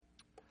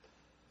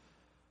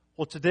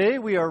Well, today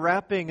we are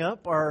wrapping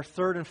up our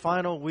third and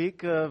final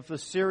week of the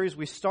series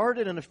we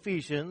started in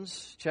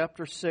Ephesians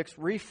chapter 6,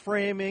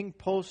 Reframing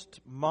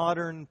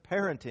Postmodern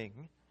Parenting.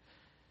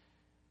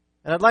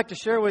 And I'd like to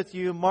share with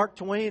you Mark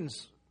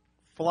Twain's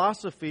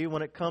philosophy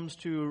when it comes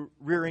to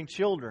rearing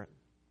children.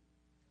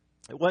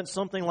 It went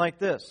something like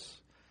this.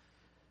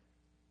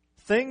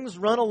 Things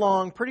run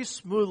along pretty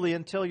smoothly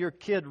until your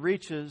kid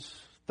reaches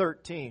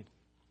 13.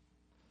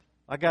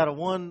 I got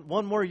one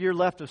more year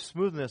left of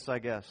smoothness, I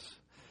guess.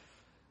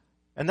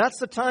 And that's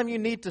the time you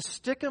need to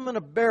stick them in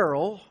a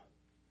barrel,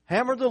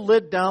 hammer the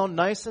lid down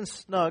nice and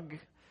snug,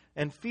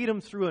 and feed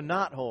them through a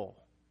knothole.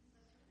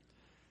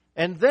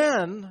 And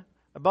then,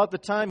 about the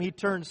time he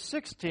turns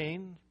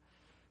 16,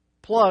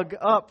 plug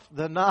up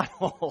the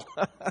knothole.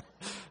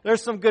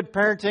 There's some good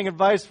parenting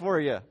advice for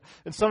you.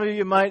 And some of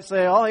you might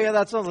say, oh yeah,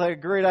 that sounds like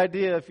a great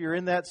idea if you're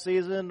in that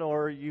season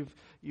or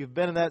you've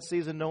been in that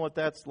season, know what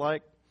that's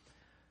like.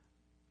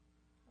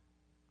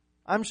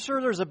 I'm sure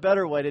there's a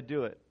better way to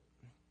do it.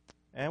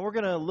 And we're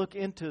going to look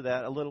into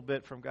that a little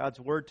bit from God's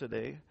Word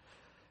today.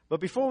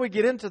 But before we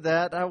get into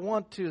that, I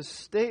want to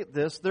state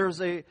this. There's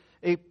a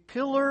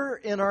pillar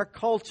in our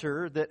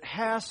culture that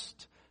has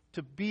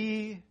to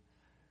be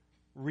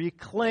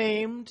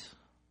reclaimed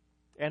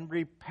and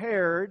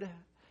repaired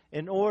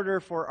in order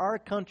for our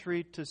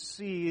country to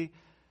see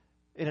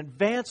an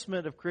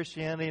advancement of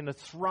Christianity and a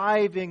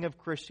thriving of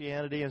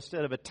Christianity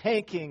instead of a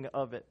tanking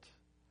of it.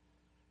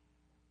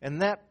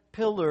 And that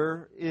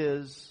pillar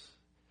is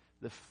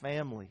the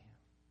family.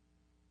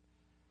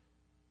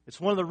 It's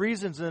one of the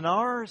reasons in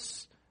our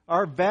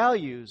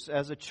values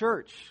as a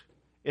church,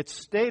 it's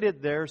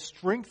stated there,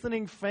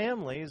 strengthening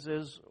families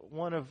is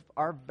one of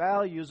our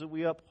values that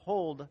we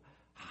uphold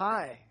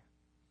high.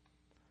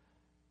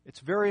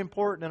 It's very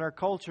important in our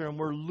culture, and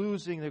we're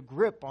losing the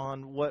grip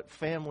on what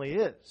family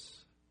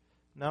is.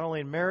 Not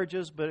only in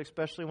marriages, but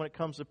especially when it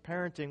comes to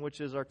parenting,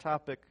 which is our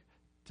topic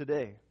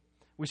today.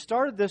 We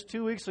started this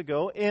 2 weeks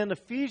ago in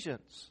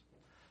Ephesians.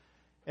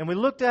 And we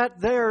looked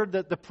at there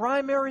that the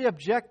primary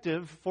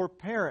objective for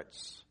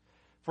parents,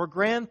 for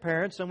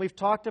grandparents, and we've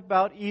talked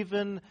about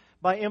even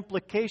by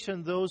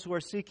implication those who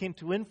are seeking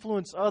to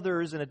influence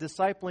others in a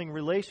discipling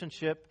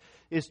relationship,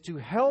 is to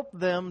help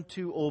them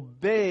to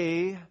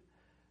obey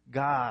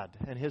God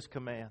and His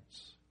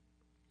commands.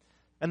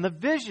 And a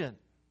vision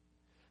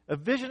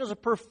is a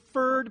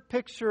preferred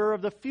picture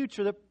of the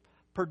future that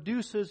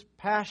produces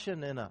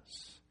passion in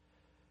us.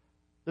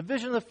 The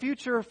vision of the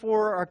future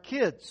for our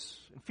kids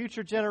and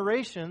future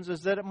generations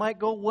is that it might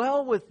go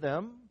well with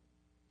them,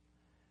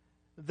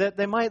 that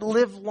they might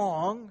live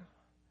long,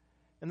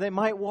 and they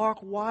might walk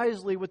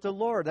wisely with the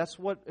Lord. That's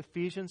what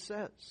Ephesians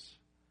says.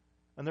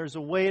 And there's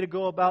a way to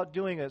go about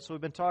doing it. So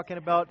we've been talking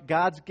about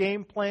God's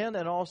game plan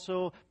and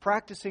also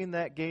practicing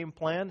that game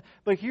plan.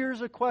 But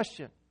here's a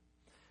question.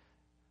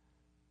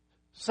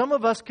 Some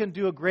of us can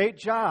do a great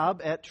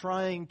job at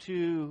trying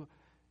to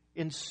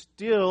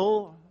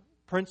instill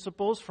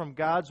principles from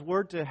God's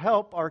Word to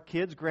help our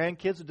kids,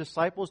 grandkids, and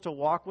disciples to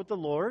walk with the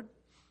Lord.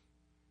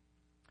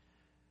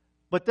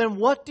 But then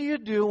what do you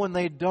do when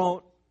they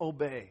don't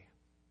obey?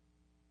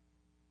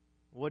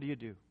 What do you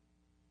do?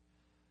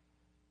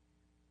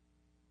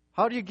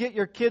 How do you get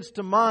your kids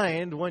to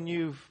mind when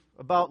you've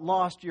about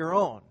lost your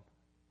own?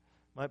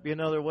 Might be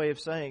another way of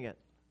saying it.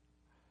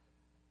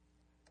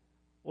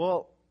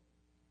 Well,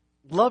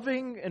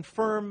 loving and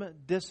firm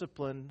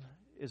discipline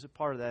is a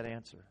part of that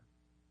answer.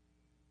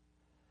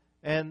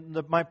 And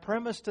my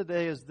premise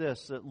today is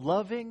this, that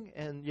loving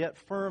and yet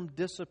firm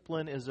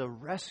discipline is a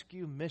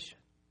rescue mission.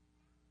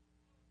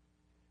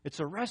 It's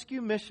a rescue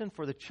mission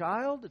for the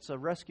child, it's a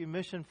rescue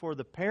mission for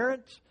the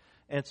parent,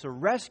 and it's a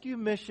rescue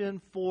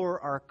mission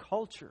for our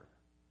culture.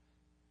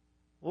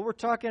 What we're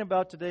talking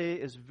about today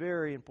is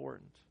very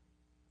important.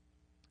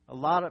 A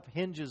lot of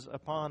hinges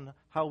upon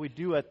how we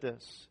do at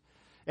this.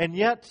 And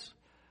yet,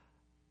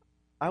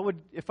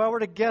 if I were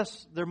to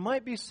guess, there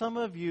might be some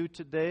of you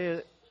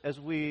today as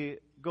we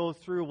go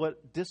through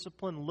what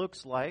discipline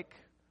looks like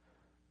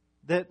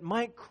that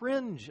might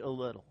cringe a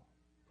little.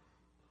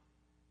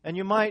 And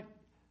you might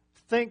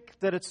think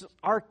that it's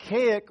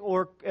archaic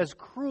or as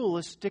cruel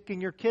as sticking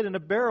your kid in a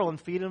barrel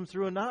and feeding him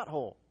through a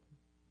knothole.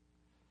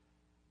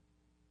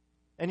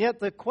 And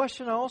yet the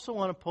question I also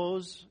want to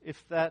pose,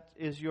 if that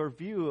is your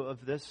view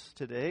of this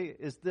today,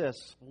 is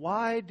this.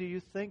 Why do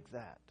you think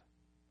that?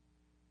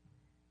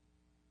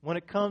 When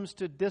it comes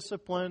to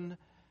discipline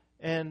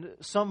and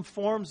some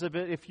forms of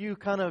it, if you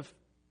kind of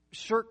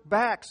shirk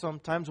back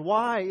sometimes,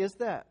 why is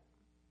that?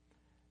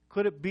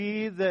 Could it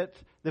be that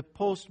the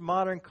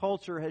postmodern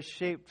culture has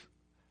shaped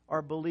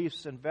our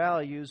beliefs and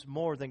values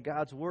more than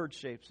God's Word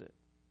shapes it?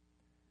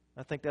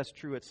 I think that's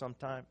true at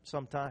sometimes.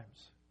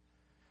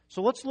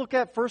 So let's look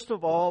at, first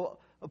of all,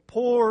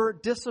 poor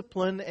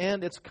discipline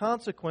and its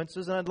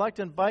consequences. And I'd like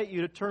to invite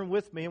you to turn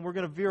with me, and we're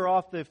going to veer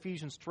off the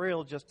Ephesians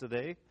trail just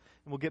today, and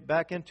we'll get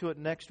back into it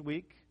next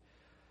week.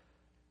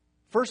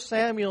 1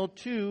 Samuel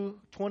 2,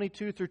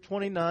 22 through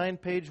 29,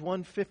 page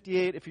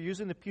 158, if you're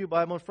using the Pew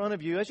Bible in front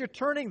of you. As you're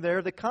turning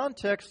there, the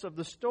context of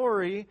the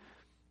story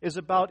is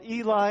about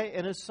Eli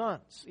and his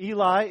sons.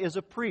 Eli is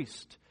a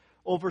priest,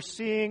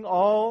 overseeing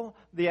all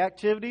the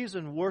activities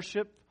and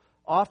worship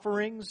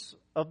offerings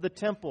of the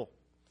temple,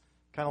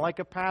 kind of like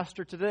a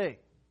pastor today.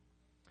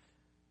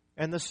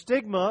 And the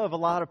stigma of a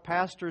lot of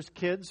pastors'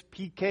 kids,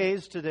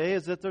 PKs today,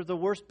 is that they're the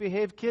worst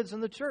behaved kids in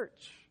the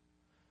church.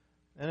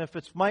 And if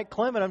it's Mike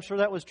Clement, I'm sure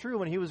that was true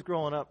when he was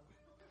growing up.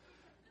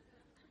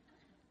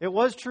 It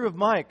was true of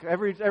Mike.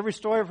 Every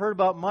story I've heard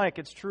about Mike,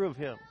 it's true of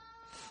him.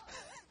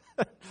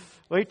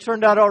 Well, he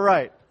turned out all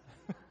right.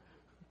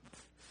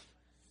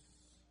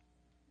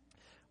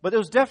 But it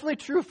was definitely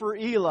true for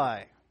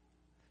Eli.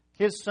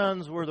 His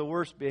sons were the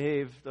worst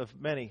behaved of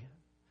many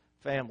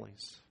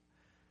families.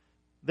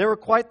 They were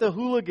quite the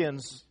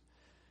hooligans.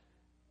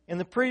 In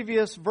the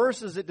previous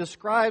verses, it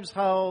describes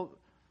how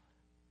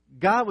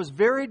God was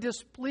very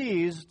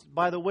displeased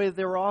by the way that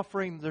they were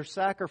offering their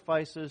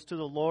sacrifices to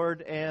the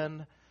Lord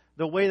and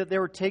the way that they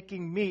were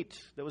taking meat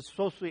that was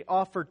supposed to be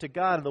offered to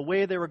God and the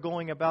way they were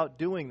going about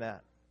doing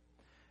that.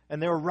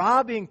 And they were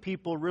robbing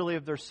people really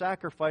of their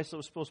sacrifice that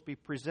was supposed to be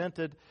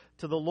presented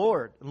to the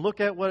Lord. And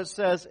look at what it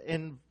says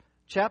in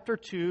chapter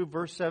 2,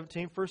 verse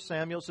 17, 1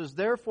 Samuel. It says,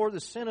 "Therefore the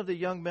sin of the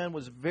young men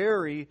was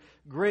very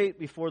great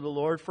before the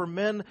Lord, for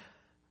men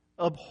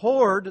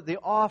abhorred the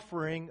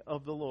offering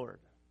of the Lord."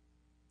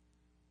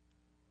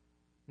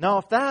 Now,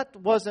 if that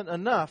wasn't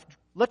enough,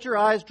 let your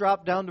eyes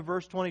drop down to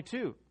verse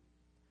 22.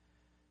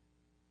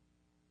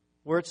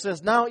 Where it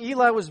says, "Now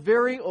Eli was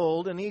very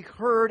old, and he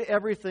heard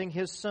everything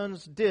his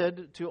sons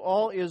did to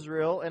all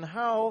Israel, and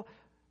how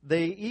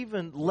they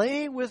even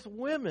lay with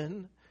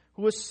women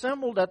who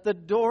assembled at the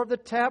door of the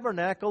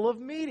tabernacle of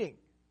meeting,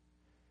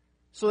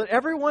 so that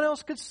everyone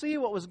else could see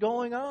what was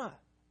going on."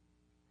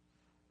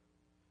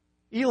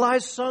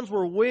 Eli's sons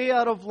were way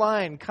out of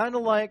line, kind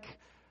of like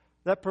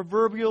that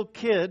proverbial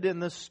kid in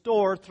the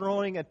store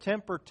throwing a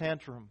temper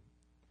tantrum,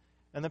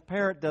 and the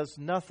parent does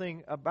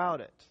nothing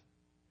about it.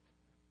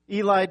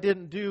 Eli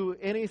didn't do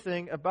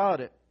anything about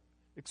it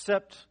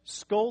except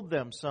scold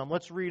them some.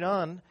 Let's read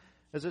on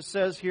as it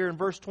says here in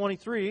verse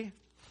 23.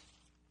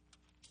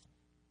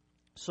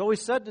 "So he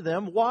said to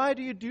them, 'Why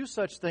do you do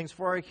such things?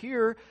 For I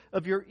hear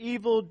of your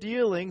evil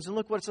dealings.'" And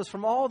look what it says,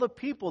 "From all the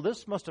people."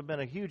 This must have been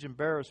a huge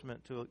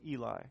embarrassment to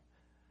Eli,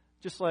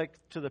 just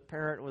like to the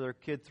parent when their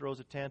kid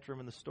throws a tantrum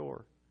in the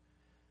store.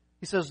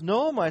 He says,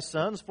 "No, my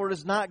sons, for it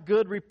is not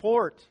good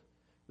report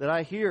that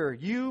I hear.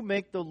 You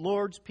make the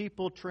Lord's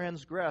people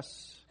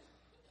transgress.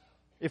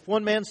 If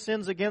one man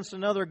sins against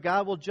another,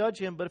 God will judge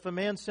him. But if a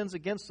man sins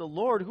against the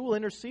Lord, who will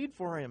intercede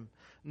for him?"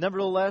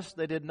 Nevertheless,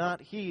 they did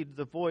not heed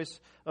the voice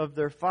of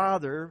their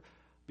father,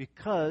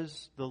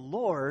 because the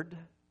Lord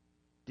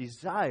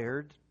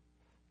desired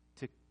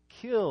to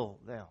kill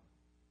them.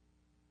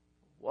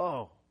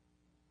 Whoa.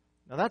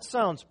 Now that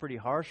sounds pretty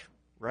harsh,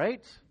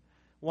 right?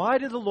 Why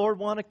did the Lord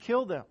want to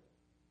kill them?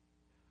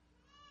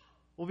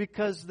 Well,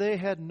 because they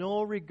had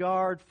no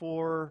regard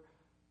for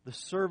the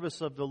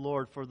service of the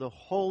Lord, for the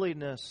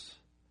holiness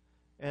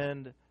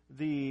and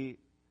the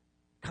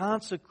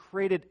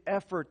consecrated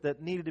effort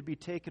that needed to be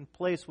taken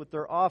place with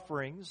their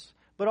offerings,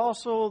 but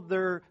also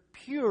their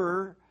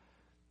pure,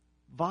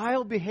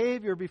 vile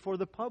behavior before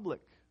the public.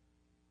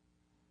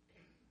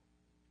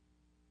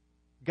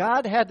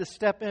 God had to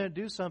step in and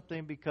do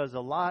something because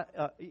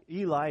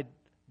Eli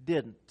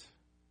didn't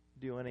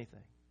do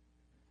anything.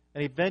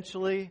 And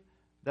eventually,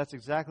 that's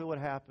exactly what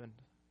happened.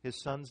 His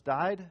sons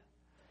died,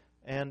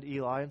 and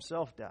Eli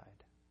himself died.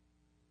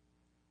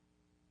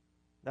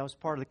 That was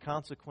part of the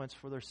consequence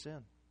for their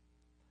sin.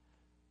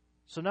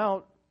 So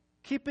now,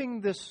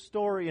 keeping this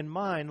story in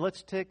mind,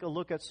 let's take a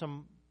look at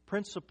some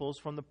principles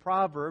from the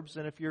Proverbs.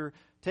 And if you're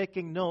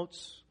taking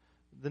notes,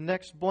 the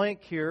next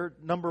blank here,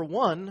 number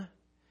 1,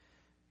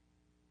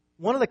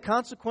 one of the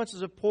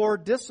consequences of poor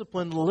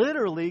discipline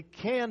literally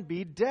can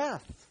be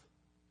death.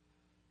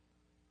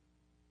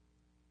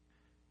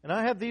 And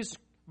I have these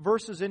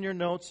verses in your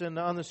notes and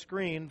on the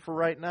screen for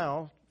right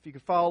now, if you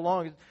can follow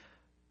along.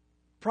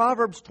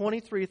 Proverbs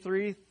 23,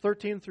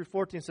 13 through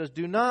 14 says,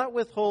 "Do not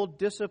withhold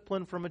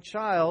discipline from a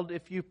child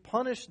if you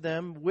punish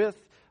them with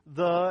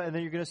and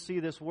then you're going to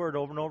see this word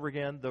over and over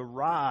again, the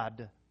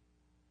rod.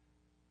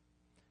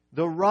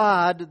 The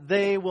rod,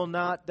 they will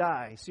not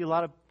die." See, a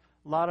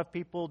lot of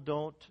people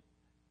don't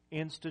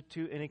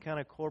institute any kind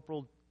of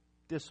corporal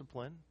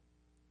discipline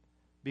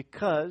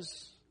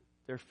because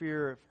their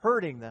fear of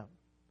hurting them.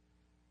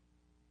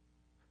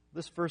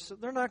 This verse,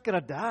 they're not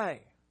going to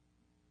die.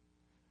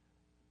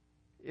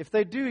 If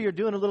they do, you're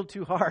doing a little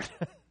too hard.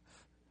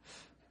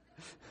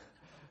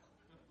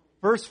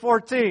 Verse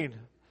 14,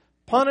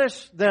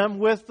 "Punish them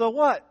with the"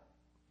 what?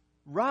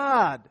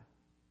 "Rod.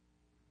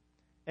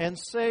 And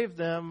save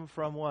them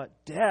from"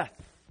 what? "Death."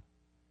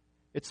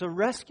 It's a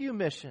rescue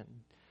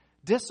mission.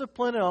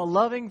 Discipline in a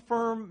loving,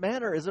 firm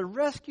manner is a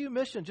rescue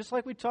mission. Just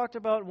like we talked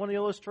about in one of the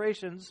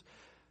illustrations,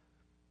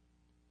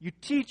 you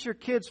teach your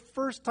kids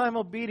first-time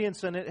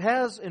obedience, and it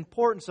has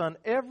importance on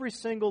every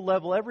single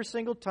level, every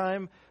single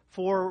time.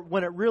 For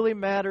when it really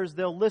matters,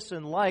 they'll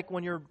listen. Like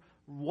when you're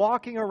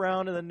walking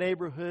around in the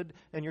neighborhood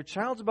and your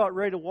child's about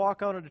ready to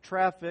walk out into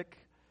traffic,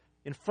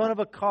 in front of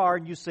a car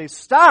and you say,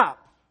 "Stop!"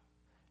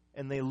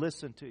 and they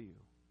listen to you.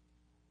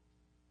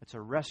 It's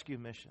a rescue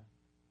mission.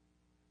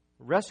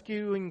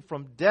 Rescuing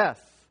from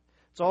death.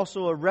 It's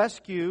also a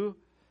rescue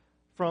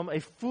from a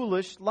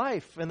foolish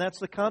life, and that's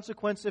the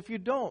consequence if you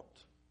don't.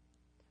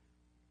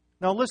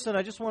 Now listen,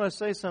 I just want to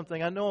say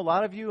something. I know a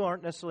lot of you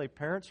aren't necessarily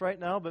parents right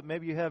now, but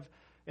maybe you have.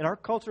 In our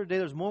culture today,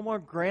 there's more and more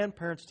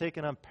grandparents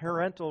taking on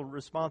parental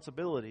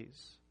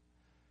responsibilities.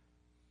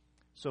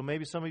 So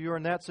maybe some of you are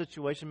in that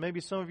situation.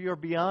 Maybe some of you are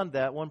beyond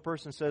that. One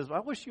person says, "I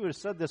wish you would have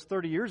said this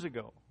 30 years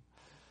ago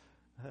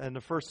in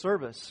the first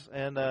service."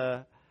 And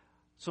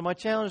so my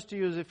challenge to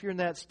you is, if you're in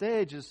that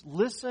stage, is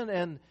listen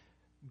and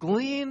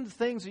glean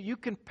things that you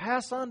can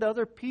pass on to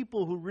other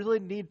people who really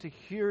need to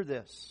hear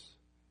this.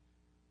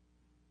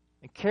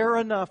 And care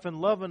enough and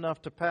love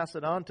enough to pass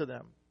it on to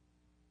them.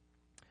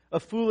 A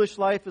foolish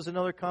life is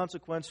another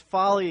consequence.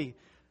 Folly,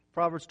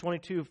 Proverbs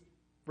 22,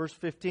 verse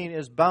 15,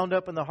 is bound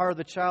up in the heart of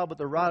the child, but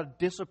the rod of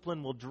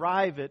discipline will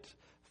drive it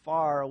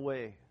far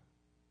away.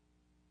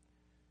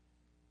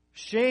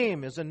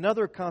 Shame is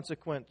another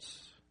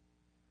consequence.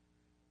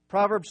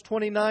 Proverbs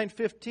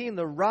 29:15,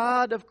 the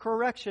rod of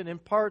correction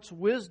imparts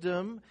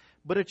wisdom,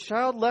 but a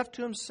child left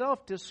to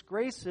himself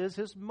disgraces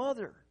his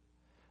mother.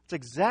 It's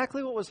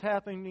exactly what was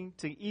happening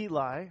to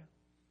Eli.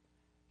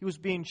 He was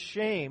being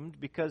shamed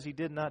because he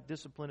did not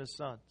discipline his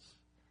sons.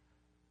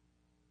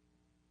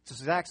 It's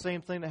the exact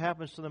same thing that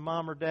happens to the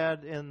mom or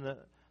dad in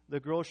the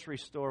grocery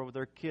store with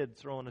their kid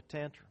throwing a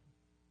tantrum.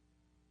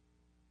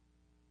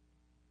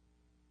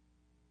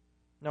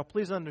 Now,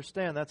 please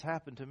understand that's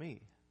happened to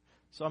me.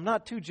 So I'm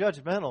not too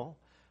judgmental.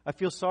 I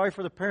feel sorry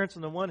for the parents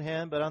on the one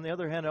hand, but on the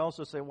other hand, I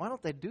also say, why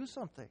don't they do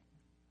something?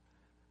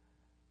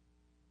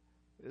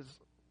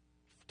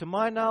 To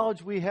my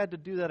knowledge, we had to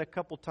do that a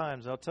couple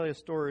times. I'll tell you a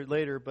story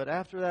later, but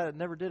after that, I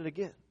never did it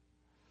again.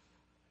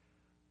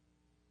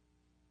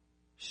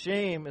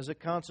 Shame is a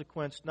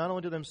consequence not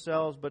only to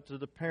themselves, but to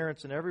the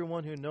parents and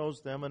everyone who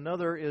knows them.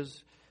 Another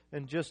is,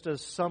 and just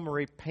as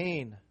summary,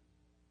 pain.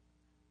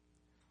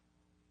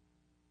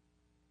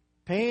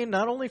 Pain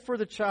not only for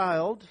the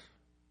child,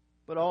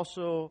 but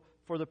also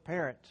for the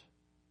parent.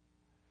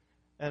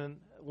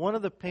 And one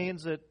of the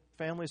pains that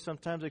families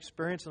sometimes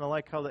experience, and I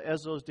like how the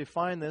Ezos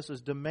define this,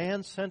 is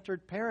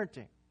demand-centered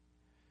parenting.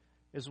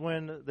 Is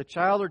when the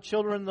child or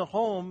children in the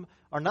home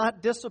are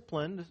not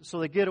disciplined, so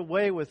they get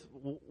away with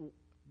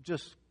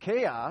just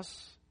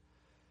chaos.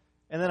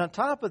 And then on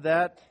top of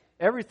that,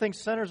 everything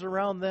centers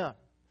around them.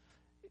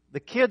 The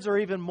kids are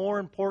even more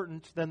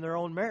important than their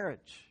own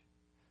marriage.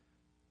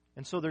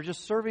 And so they're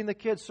just serving the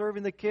kids,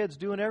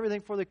 doing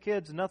everything for the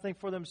kids, nothing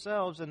for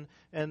themselves, and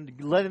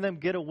letting them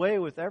get away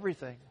with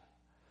everything.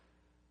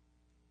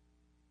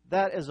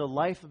 That is a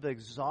life of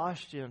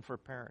exhaustion for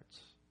parents.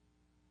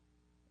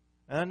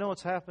 And I know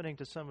it's happening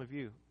to some of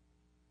you.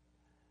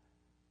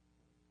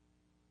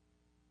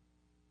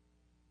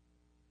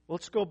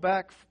 Let's go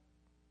back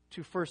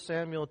to 1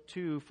 Samuel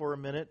 2 for a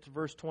minute, to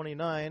verse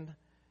 29.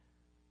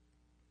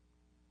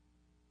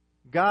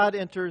 God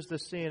enters the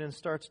scene and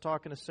starts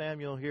talking to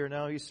Samuel here.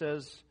 Now he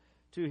says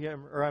to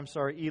him,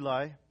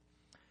 Eli,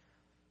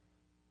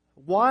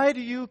 "Why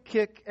do you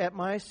kick at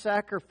my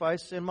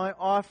sacrifice and my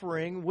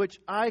offering, which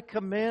I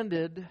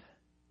commanded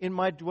in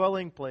my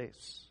dwelling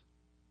place?"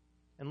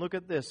 And look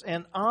at this.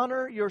 "And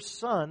honor your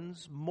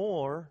sons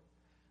more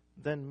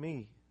than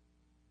me,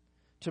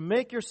 to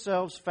make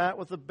yourselves fat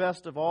with the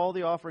best of all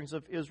the offerings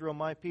of Israel,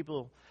 my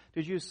people."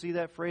 Did you see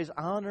that phrase?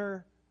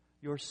 Honor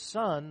your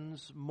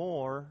sons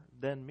more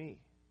than me.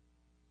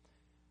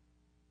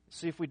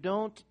 See, if we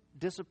don't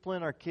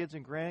discipline our kids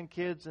and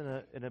grandkids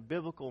in a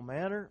biblical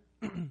manner,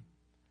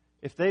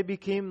 if they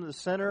became the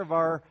center of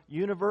our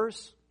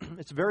universe,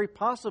 it's very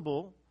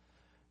possible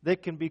they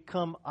can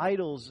become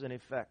idols in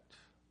effect.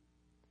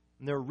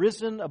 And they're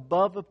risen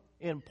above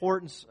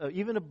importance,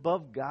 even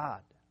above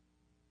God.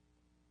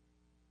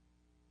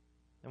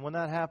 And when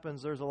that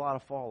happens, there's a lot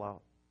of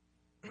fallout.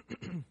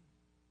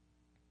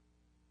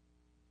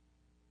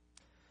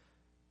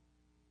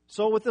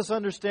 So with this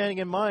understanding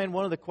in mind,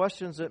 one of the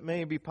questions that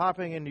may be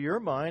popping into your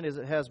mind, as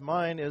it has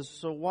mine, is,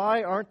 so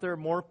why aren't there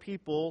more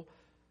people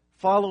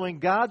following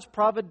God's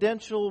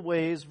providential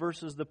ways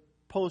versus the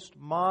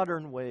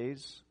postmodern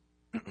ways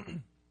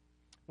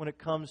when it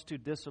comes to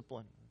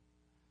discipline?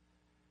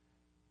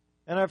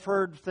 And I've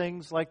heard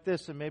things like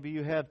this, and maybe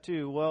you have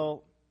too.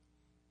 Well,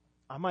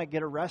 I might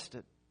get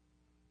arrested.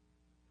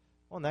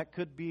 Well, and that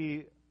could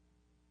be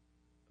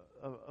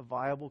a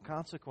viable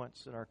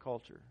consequence in our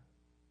culture.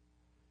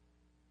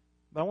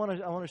 But I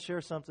want to share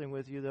something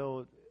with you,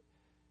 though,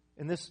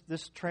 and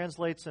this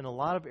translates in a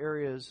lot of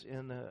areas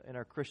in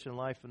our Christian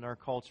life and our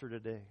culture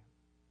today.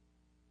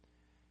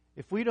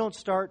 If we don't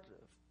start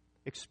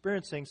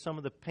experiencing some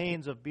of the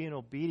pains of being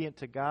obedient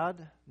to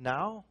God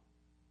now,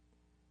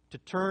 to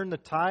turn the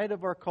tide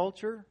of our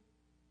culture,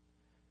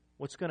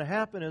 what's going to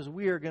happen is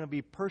we are going to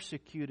be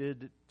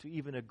persecuted to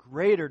even a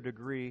greater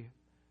degree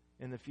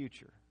in the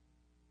future.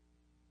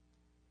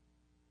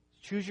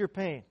 Choose your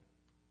pain.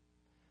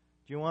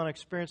 Do you want to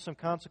experience some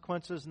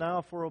consequences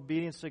now for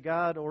obedience to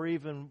God, or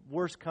even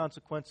worse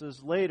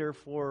consequences later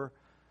for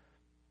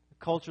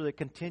a culture that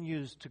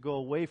continues to go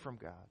away from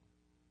God?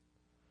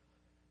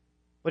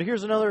 But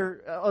here's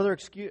other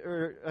excuse,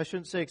 or I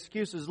shouldn't say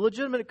excuses,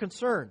 legitimate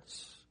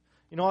concerns.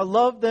 I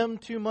love them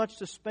too much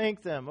to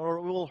spank them, or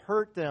it will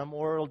hurt them,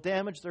 or it will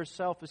damage their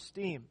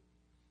self-esteem.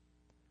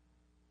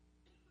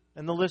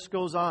 And the list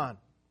goes on.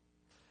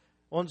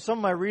 Well, in some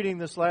of my reading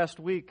this last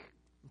week,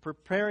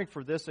 preparing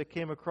for this, I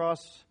came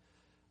across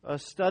a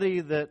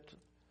study that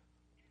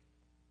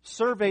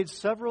surveyed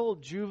several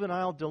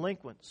juvenile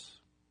delinquents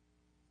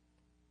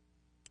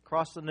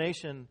across the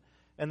nation,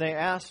 and they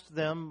asked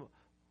them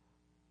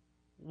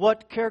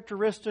what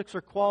characteristics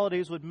or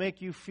qualities would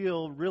make you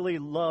feel really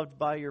loved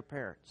by your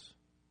parents.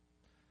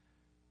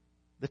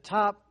 The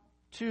top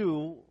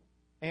two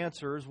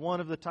answers, one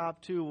of the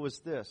top two was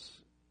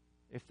this: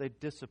 if they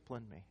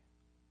disciplined me.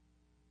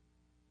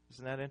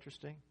 Isn't that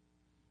interesting?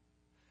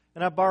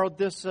 And I borrowed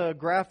this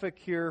graphic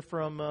here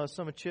from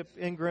some of Chip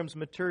Ingram's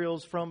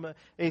materials from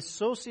a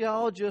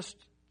sociologist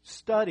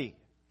study,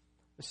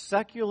 a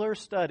secular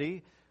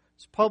study.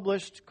 It's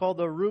published, called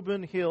the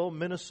Rubin Hill,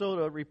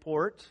 Minnesota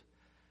Report.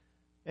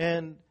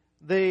 And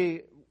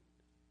they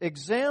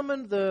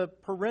examined the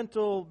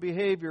parental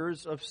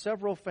behaviors of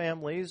several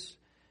families,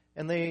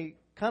 and they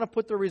kind of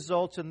put the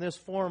results in this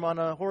form on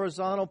a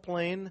horizontal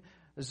plane,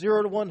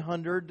 0 to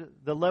 100,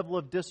 the level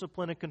of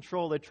discipline and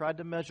control. They tried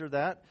to measure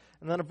that.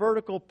 And then a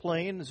vertical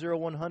plane, 0 to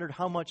 100,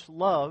 how much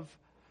love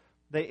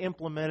they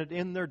implemented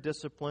in their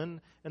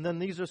discipline. And then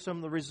these are some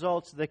of the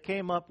results they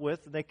came up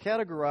with. They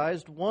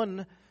categorized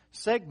one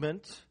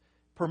segment,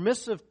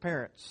 permissive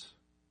parents.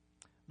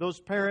 Those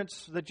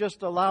parents that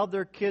just allowed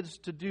their kids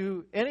to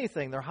do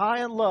anything. They're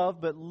high on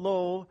love, but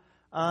low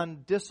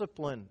on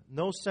discipline.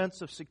 No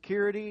sense of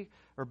security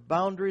or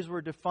boundaries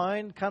were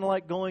defined, kind of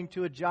like going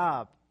to a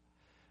job.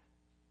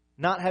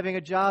 Not having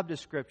a job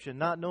description,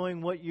 not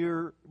knowing what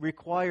you're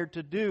required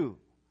to do,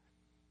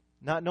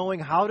 not knowing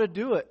how to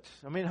do it.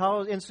 I mean,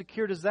 how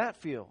insecure does that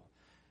feel?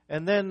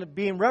 And then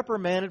being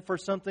reprimanded for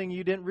something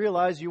you didn't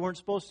realize you weren't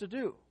supposed to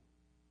do.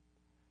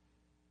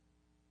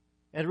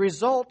 And the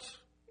result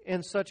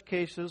in such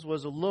cases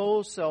was a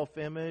low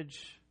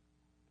self-image,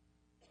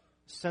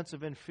 sense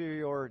of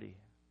inferiority.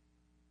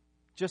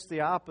 Just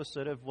the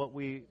opposite of what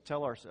we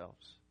tell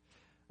ourselves.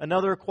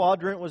 Another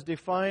quadrant was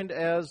defined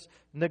as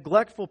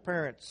neglectful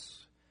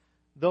parents,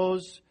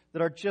 those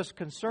that are just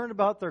concerned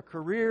about their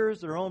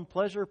careers, their own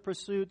pleasure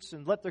pursuits,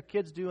 and let their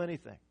kids do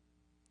anything.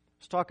 I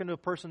was talking to a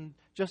person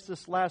just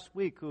this last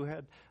week who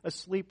had a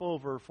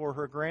sleepover for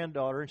her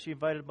granddaughter, and she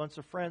invited a bunch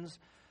of friends,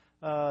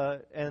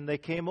 and they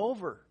came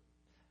over.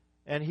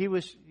 And he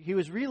was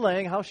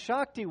relaying how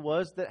shocked he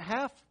was that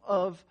half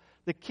of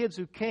the kids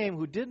who came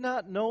who did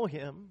not know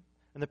him,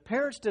 and the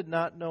parents did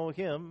not know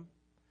him,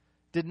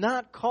 did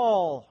not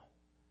call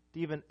to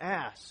even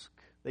ask.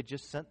 They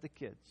just sent the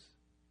kids.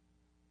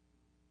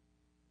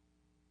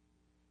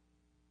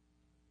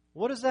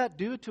 What does that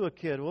do to a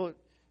kid? Well,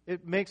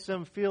 it makes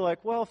them feel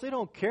like, well, if they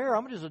don't care,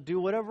 I'm just going to do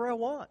whatever I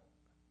want.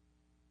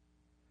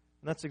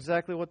 And that's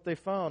exactly what they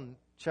found.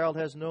 Child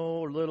has no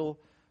or little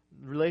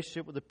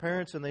relationship with the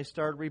parents, and they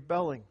start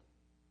rebelling.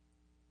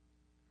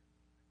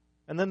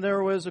 And then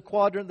there was a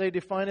quadrant they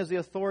defined as the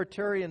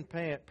authoritarian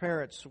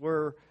parents,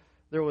 where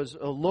there was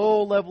a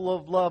low level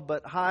of love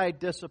but high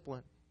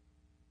discipline.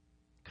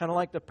 Kind of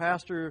like the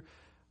pastor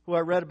who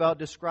I read about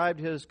described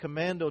his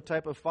commando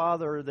type of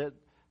father that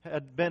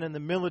had been in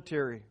the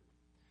military.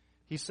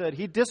 He said,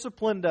 he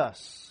disciplined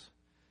us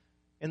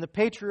in the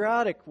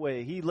patriotic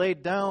way. He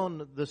laid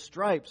down the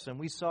stripes and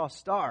we saw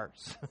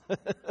stars.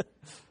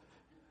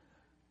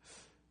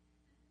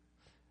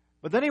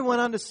 But then he went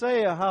on to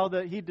say how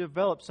that he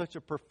developed such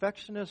a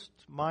perfectionist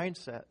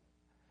mindset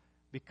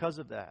because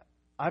of that.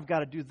 I've got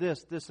to do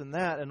this, this, and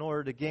that in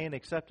order to gain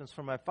acceptance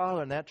from my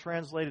Father. And that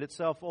translated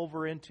itself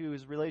over into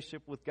his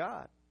relationship with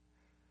God.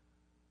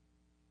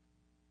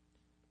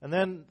 And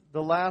then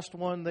the last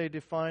one they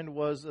defined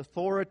was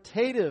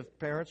authoritative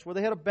parents, where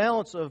they had a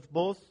balance of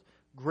both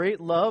great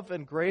love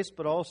and grace,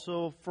 but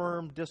also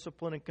firm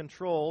discipline and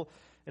control.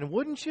 And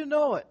wouldn't you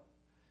know it,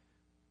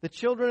 the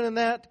children in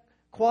that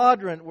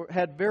quadrant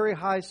had very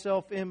high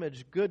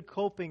self-image, good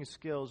coping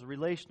skills,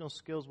 relational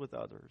skills with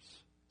others,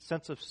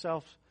 sense of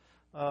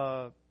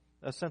a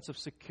sense of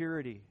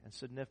security and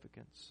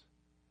significance.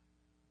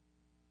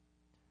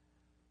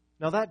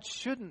 Now that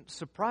shouldn't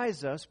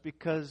surprise us,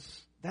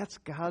 because that's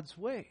God's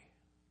way.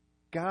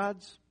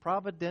 God's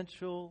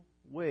providential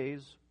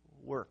ways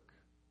work.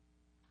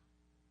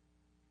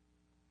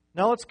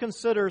 Now let's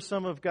consider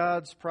some of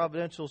God's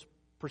providential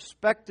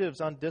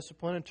perspectives on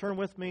discipline, and turn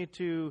with me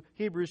to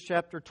Hebrews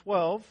chapter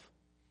 12,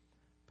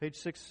 page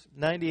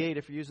 698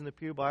 if you're using the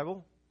Pew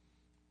Bible.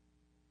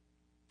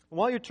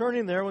 While you're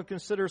turning there, we'll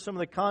consider some of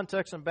the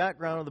context and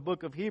background of the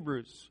book of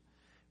Hebrews.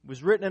 It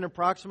was written in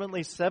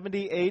approximately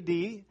 70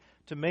 A.D.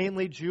 to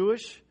mainly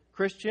Jewish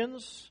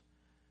Christians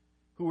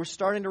who were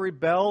starting to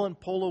rebel and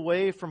pull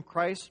away from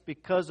Christ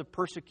because of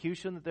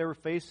persecution that they were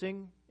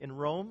facing in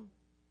Rome.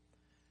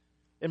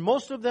 And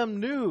most of them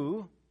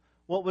knew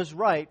what was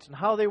right and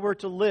how they were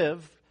to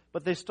live,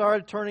 but they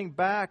started turning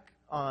back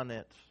on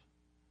it.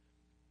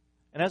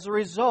 And as a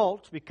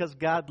result, because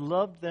God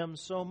loved them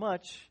so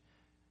much,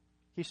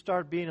 He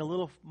started being a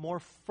little more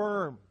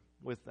firm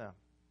with them,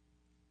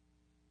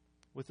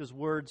 with His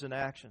words and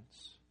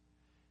actions.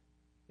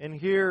 And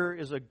here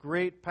is a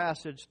great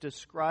passage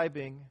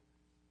describing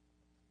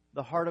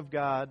the heart of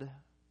God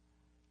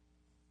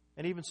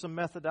and even some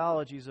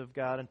methodologies of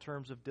God in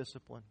terms of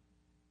discipline.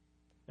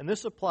 And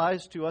this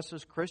applies to us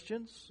as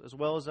Christians, as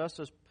well as us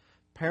as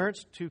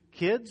parents to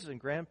kids and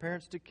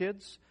grandparents to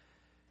kids.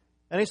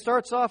 And he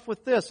starts off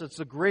with this. It's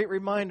a great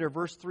reminder,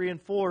 verse 3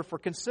 and 4. For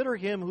consider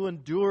him who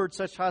endured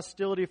such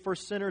hostility for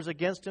sinners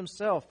against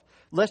himself,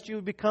 lest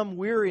you become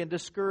weary and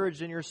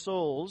discouraged in your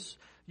souls.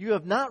 You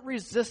have not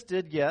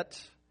resisted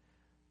yet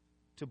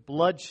to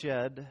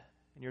bloodshed,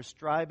 and you're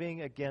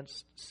striving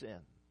against sin.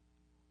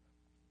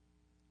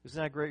 Isn't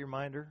that a great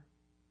reminder?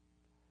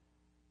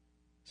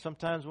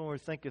 Sometimes when we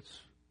think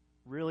it's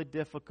really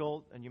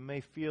difficult and you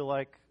may feel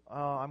like, oh,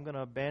 I'm going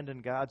to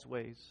abandon God's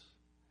ways.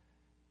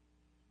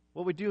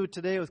 What we do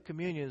today with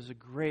communion is a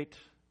great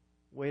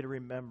way to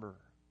remember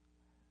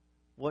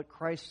what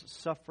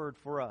Christ suffered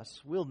for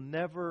us. We'll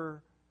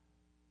never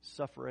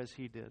suffer as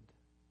He did.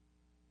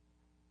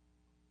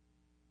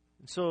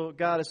 And so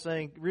God is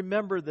saying,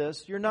 remember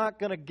this. You're not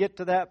going to get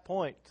to that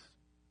point.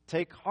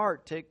 Take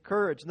heart, take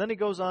courage. And then He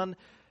goes on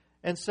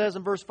and says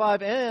in verse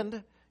 5,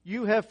 and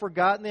you have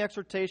forgotten the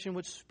exhortation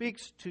which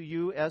speaks to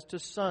you as to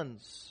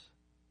sons.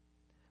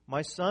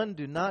 My son,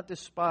 do not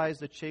despise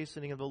the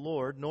chastening of the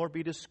Lord, nor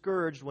be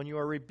discouraged when you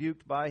are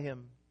rebuked by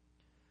Him.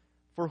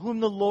 For whom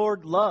the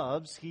Lord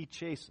loves, He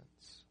chastens,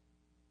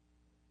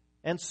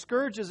 and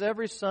scourges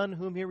every son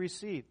whom He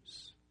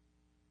receives.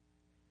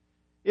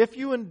 If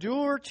you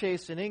endure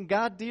chastening,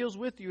 God deals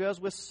with you as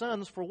with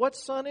sons. For what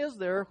son is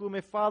there whom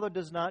a father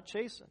does not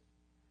chasten?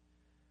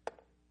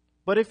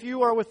 But if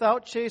you are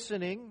without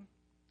chastening,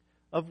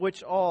 of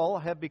which all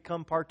have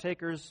become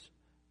partakers,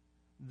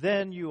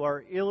 then you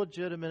are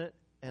illegitimate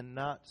and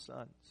not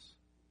sons.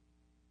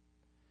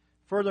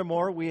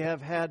 Furthermore, we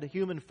have had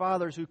human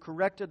fathers who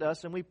corrected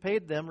us, and we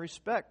paid them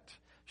respect.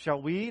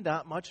 Shall we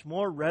not much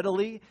more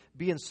readily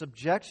be in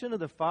subjection to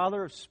the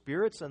Father of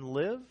spirits and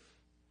live?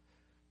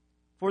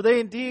 For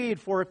they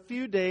indeed for a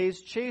few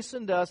days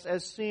chastened us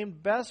as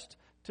seemed best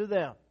to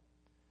them.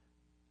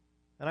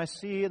 And I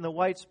see in the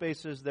white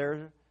spaces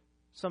there,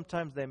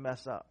 sometimes they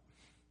mess up.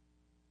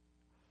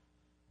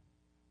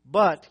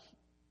 But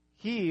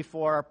He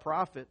for our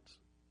profit,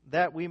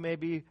 that we may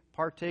be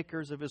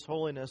partakers of His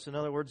holiness. In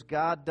other words,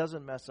 God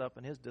doesn't mess up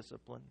in His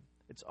discipline.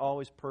 It's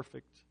always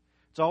perfect.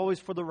 It's always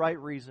for the right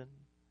reason.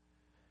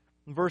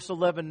 In verse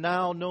 11,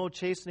 now no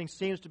chastening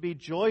seems to be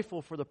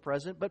joyful for the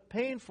present, but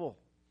painful.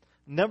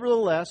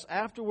 Nevertheless,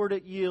 afterward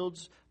it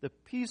yields the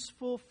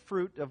peaceful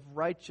fruit of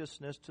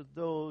righteousness to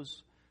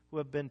those who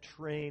have been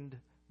trained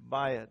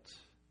by it.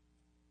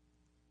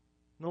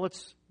 Now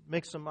let's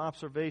make some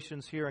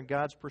observations here in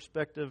God's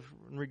perspective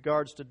in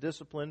regards to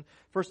discipline.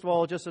 First of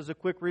all, just as a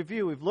quick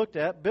review, we've looked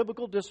at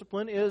biblical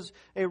discipline is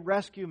a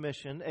rescue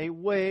mission, a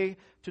way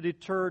to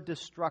deter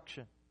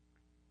destruction.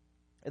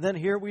 And then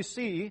here we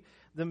see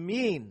the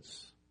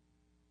means.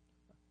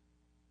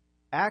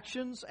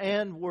 Actions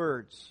and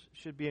words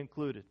should be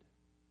included.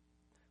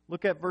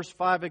 Look at verse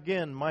 5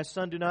 again. My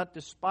son, do not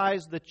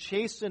despise the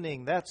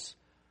chastening. That's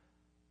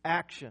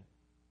action.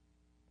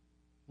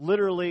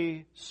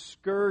 Literally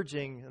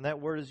scourging, and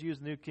that word is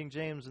used in the New King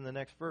James in the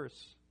next verse.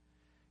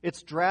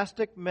 It's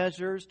drastic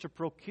measures to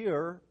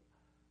procure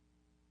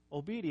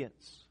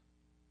obedience.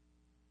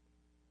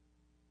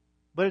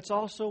 But it's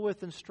also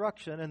with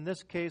instruction, in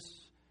this case,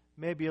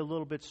 maybe a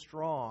little bit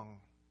strong.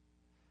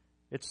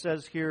 It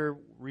says here,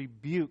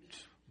 rebuked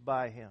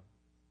by Him,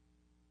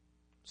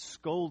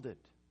 scolded.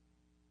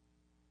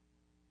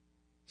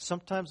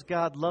 Sometimes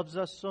God loves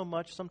us so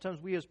much, sometimes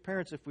we as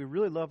parents, if we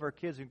really love our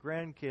kids and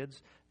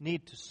grandkids,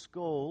 need to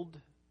scold,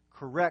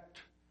 correct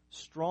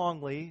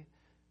strongly,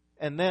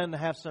 and then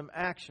have some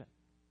action.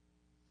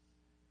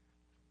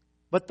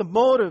 But the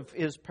motive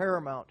is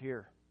paramount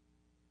here,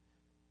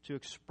 to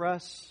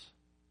express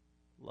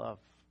love.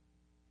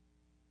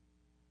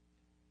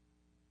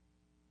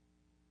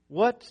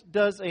 What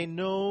does a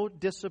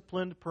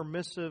no-disciplined,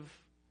 permissive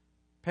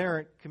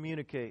parent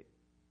communicate?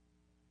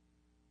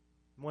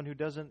 One who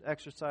doesn't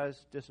exercise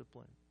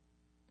discipline.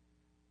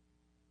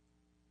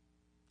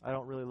 I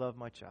don't really love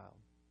my child.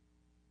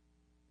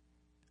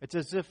 It's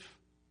as if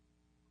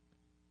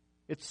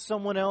it's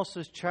someone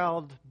else's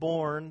child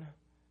born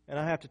and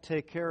I have to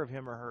take care of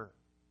him or her.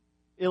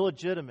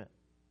 Illegitimate.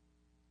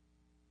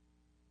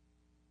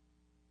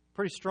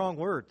 Pretty strong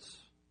words.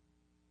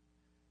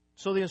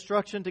 So the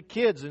instruction to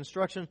kids,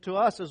 instruction to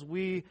us as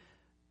we,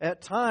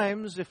 at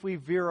times, if we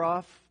veer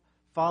off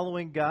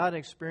following God and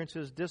experience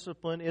His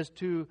discipline, is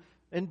to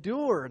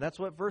endure. That's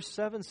what verse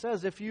 7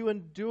 says. If you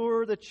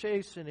endure the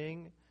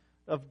chastening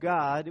of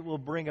God, it will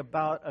bring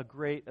about a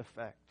great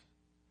effect.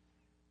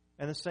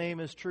 And the same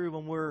is true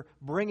when we're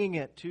bringing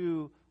it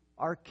to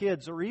our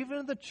kids or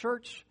even the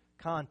church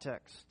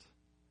context.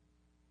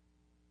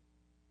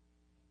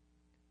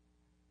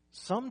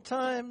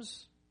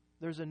 Sometimes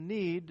there's a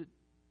need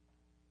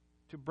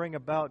to bring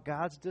about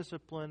God's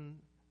discipline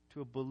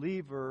to a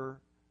believer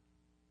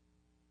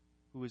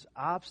who has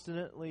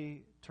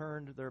obstinately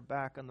turned their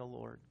back on the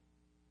Lord.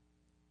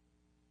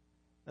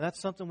 And that's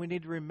something we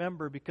need to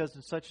remember, because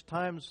in such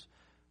times,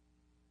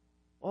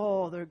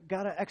 they've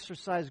got to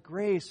exercise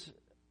grace,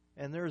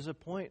 and there's a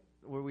point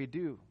where we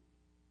do.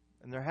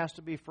 And there has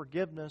to be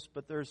forgiveness,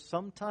 but there's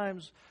some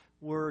times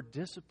where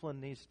discipline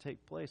needs to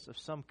take place of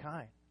some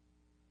kind.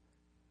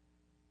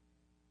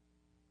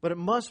 But it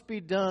must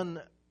be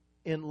done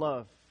in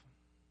love.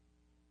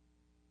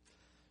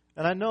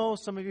 And I know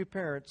some of you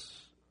parents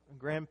and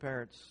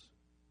grandparents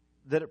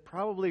that it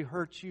probably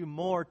hurts you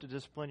more to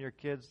discipline your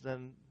kids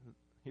than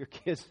your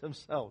kids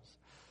themselves.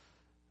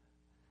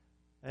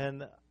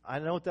 And I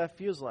know what that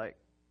feels like.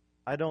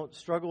 I don't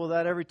struggle with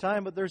that every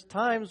time, but there's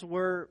times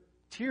where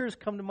tears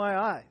come to my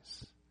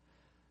eyes.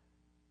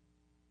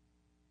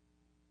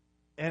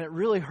 And it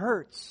really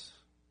hurts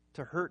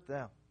to hurt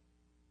them.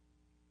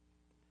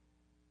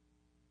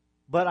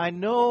 But I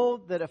know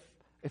that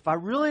if I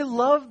really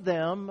love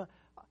them,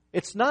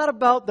 it's not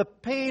about the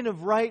pain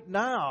of right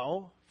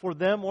now for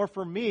them or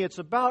for me. It's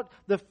about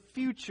the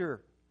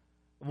future,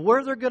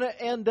 where they're going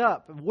to end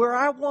up, where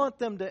I want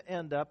them to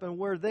end up, and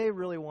where they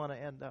really want to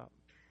end up.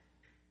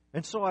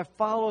 And so I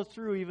follow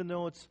through even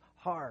though it's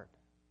hard.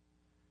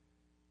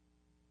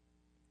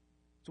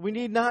 So we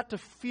need not to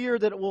fear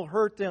that it will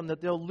hurt them,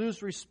 that they'll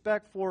lose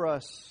respect for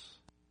us.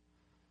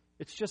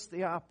 It's just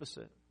the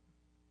opposite.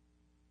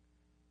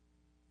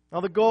 Now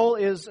the goal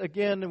is,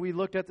 again, we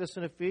looked at this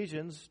in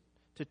Ephesians,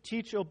 to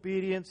teach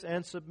obedience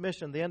and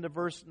submission. The end of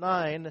verse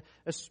 9,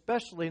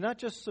 especially, not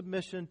just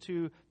submission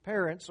to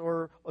parents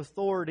or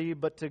authority,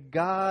 but to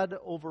God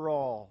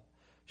overall.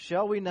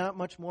 Shall we not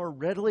much more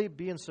readily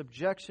be in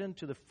subjection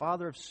to the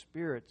Father of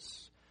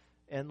spirits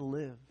and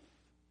live?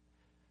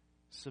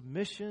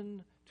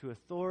 Submission to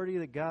authority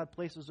that God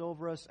places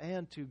over us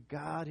and to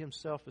God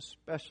Himself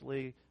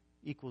especially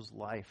equals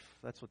life.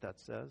 That's what that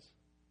says.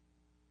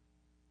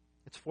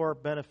 It's for our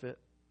benefit.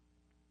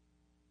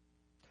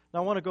 Now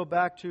I want to go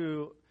back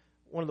to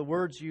one of the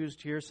words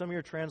used here. Some of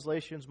your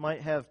translations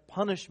might have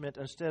punishment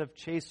instead of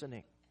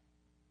chastening.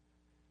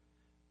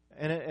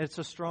 And it's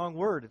a strong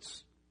word.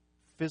 It's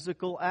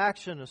physical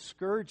action, a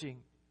scourging.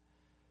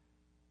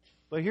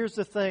 But here's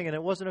the thing, and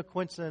it wasn't a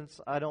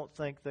coincidence, I don't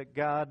think, that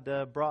God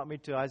brought me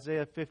to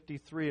Isaiah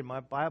 53 in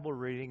my Bible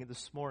reading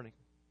this morning.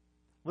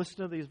 Listen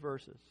to these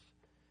verses.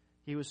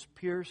 He was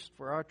pierced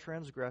for our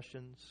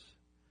transgressions.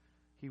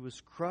 He was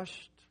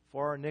crushed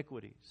for our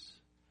iniquities.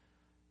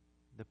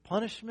 The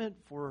punishment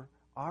for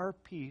our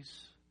peace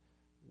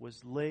was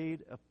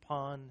laid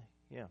upon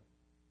Him.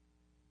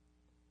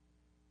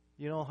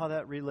 You know how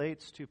that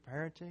relates to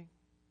parenting?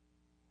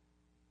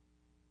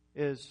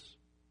 It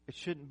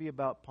shouldn't be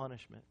about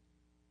punishment.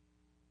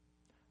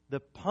 The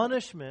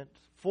punishment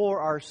for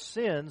our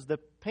sins, the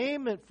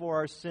payment for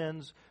our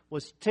sins,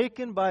 was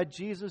taken by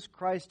Jesus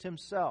Christ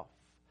Himself.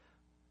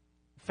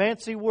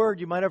 Fancy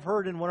word you might have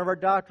heard in one of our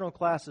doctrinal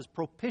classes,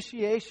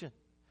 propitiation.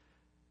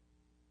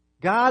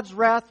 God's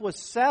wrath was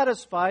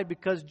satisfied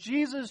because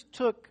Jesus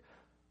took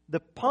the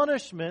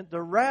punishment,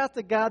 the wrath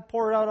that God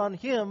poured out on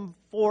Him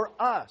for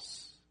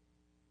us.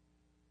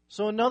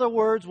 So in other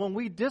words, when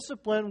we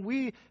discipline,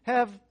 we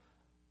have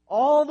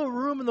all the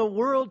room in the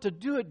world to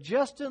do it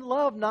just in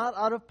love, not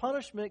out of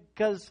punishment,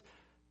 because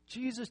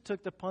Jesus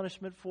took the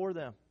punishment for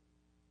them.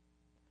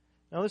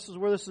 Now this is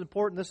where this is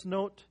important. This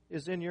note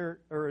is in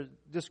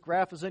this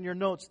graph is in your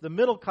notes. The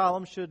middle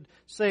column should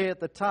say at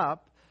the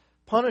top,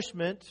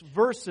 punishment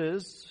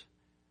versus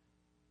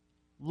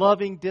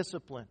loving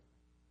discipline.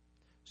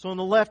 So on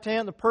the left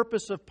hand, the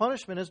purpose of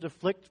punishment is to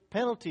inflict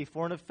penalty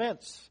for an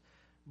offense,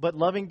 but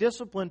loving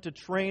discipline to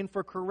train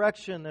for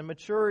correction and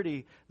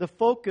maturity. The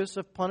focus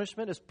of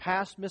punishment is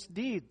past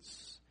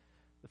misdeeds.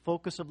 The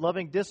focus of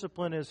loving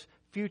discipline is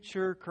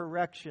future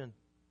correction.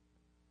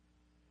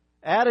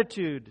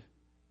 Attitude.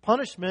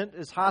 Punishment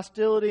is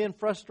hostility and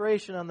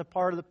frustration on the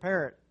part of the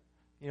parent.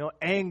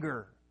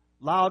 Anger,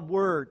 loud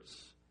words,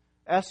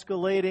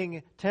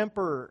 escalating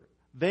temper,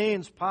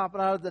 veins popping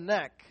out of the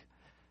neck,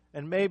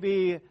 and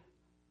maybe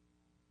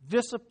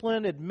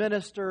discipline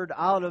administered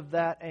out of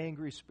that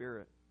angry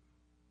spirit.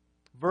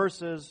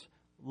 Versus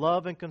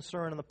love and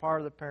concern on the part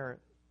of the parent.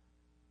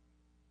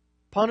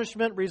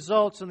 Punishment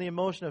results in the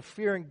emotion of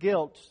fear and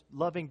guilt.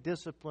 Loving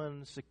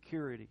discipline,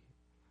 security.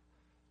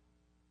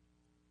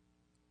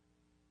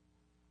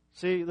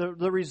 See,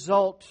 the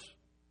result,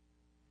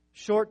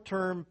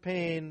 short-term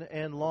pain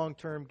and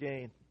long-term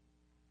gain.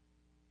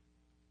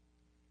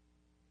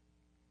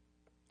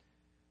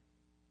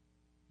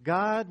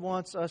 God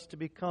wants us to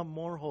become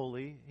more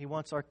holy. He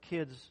wants our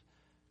kids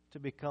to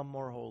become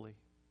more holy.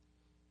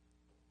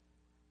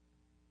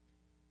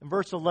 In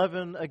verse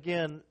 11,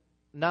 again,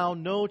 now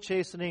no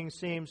chastening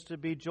seems to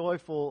be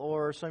joyful,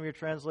 or some of your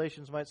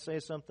translations might say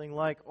something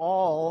like,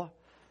 all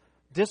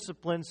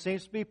discipline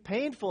seems to be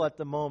painful at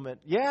the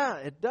moment. Yeah,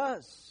 it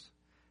does.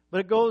 But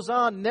it goes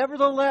on,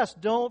 nevertheless,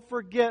 don't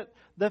forget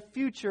the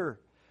future.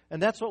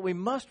 And that's what we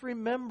must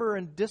remember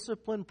in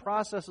discipline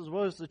processes,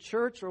 whether it's the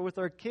church or with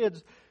our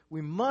kids.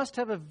 We must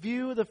have a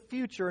view of the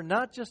future,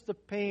 not just the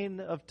pain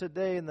of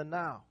today and the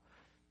now.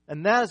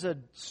 And that is a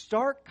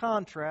stark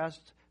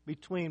contrast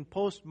between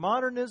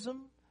postmodernism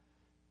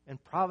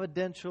and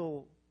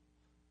providential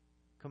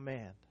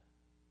command.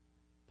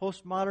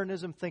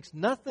 Postmodernism thinks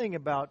nothing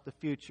about the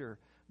future.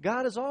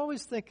 God is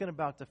always thinking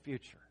about the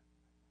future.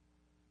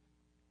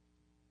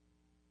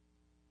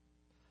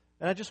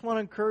 And I just want to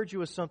encourage you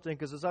with something,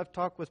 because as I've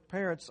talked with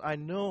parents, I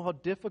know how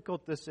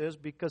difficult this is,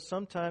 because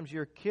sometimes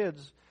your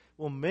kids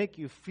will make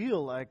you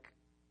feel like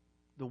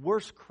the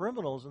worst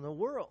criminals in the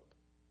world.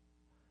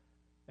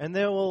 And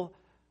they will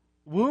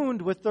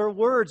wound with their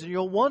words, and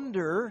you'll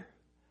wonder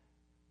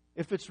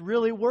if it's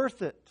really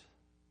worth it.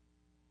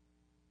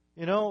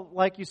 You know,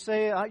 like you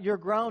say, you're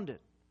grounded.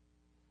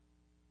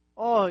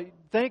 Oh,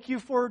 thank you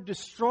for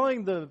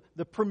destroying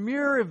the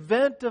premier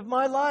event of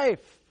my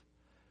life.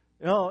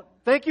 You know,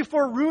 thank you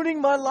for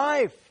ruining my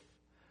life.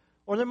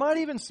 Or they might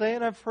even say,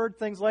 and I've heard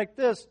things like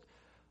this,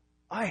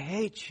 I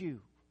hate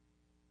you.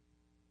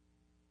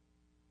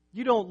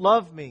 You don't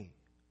love me.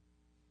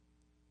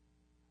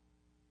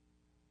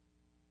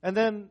 And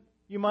then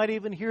you might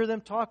even hear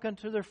them talking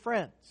to their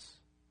friends,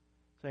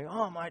 saying,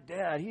 oh, my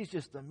dad, he's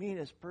just the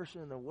meanest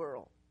person in the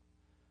world.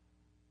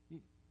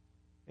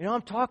 You know,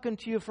 I'm talking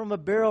to you from a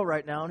barrel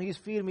right now, and he's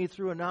feeding me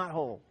through a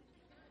knothole.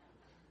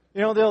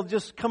 You know, they'll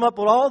just come up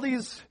with all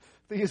these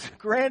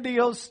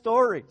grandiose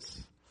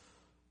stories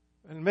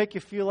and make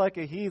you feel like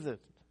a heathen.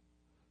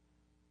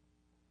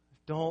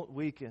 Don't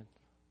weaken.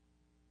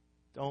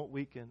 Don't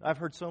weaken. I've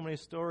heard so many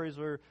stories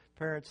where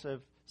parents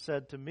have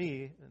said to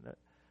me,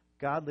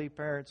 godly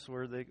parents,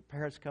 where the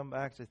parents come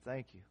back and say,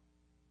 thank you.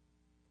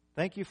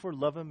 Thank you for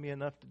loving me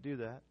enough to do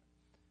that.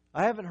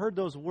 I haven't heard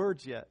those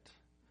words yet,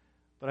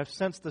 but I've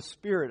sensed the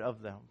spirit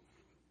of them.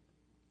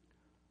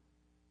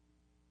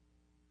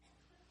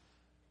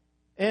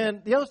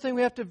 And the other thing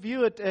we have to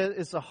view it as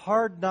is a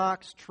hard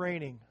knocks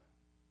training.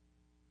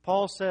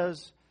 Paul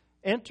says,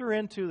 enter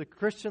into the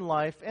Christian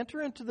life, enter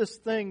into this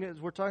thing,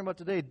 as we're talking about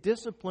today,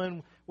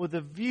 discipline with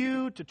a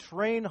view to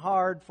train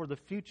hard for the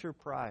future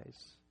prize.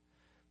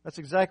 That's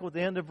exactly what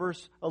the end of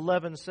verse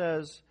 11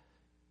 says.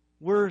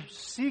 We're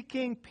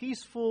seeking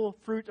peaceful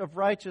fruit of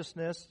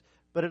righteousness,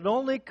 but it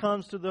only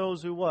comes to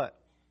those who what?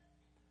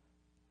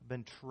 Have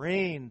been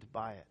trained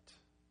by it.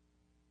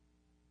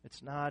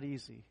 It's not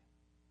easy.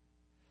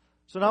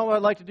 So now what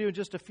I'd like to do in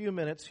just a few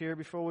minutes here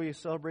before we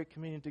celebrate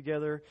communion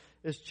together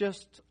is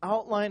just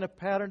outline a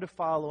pattern to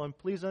follow. And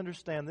please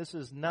understand, this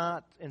is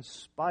not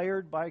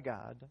inspired by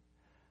God.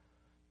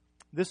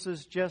 This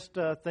is just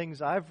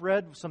things I've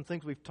read, some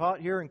things we've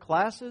taught here in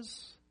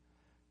classes,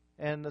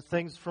 and the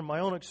things from my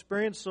own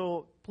experience.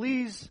 So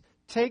please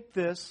take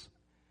this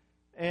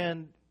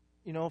and,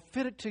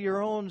 fit it to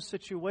your own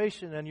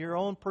situation and your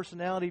own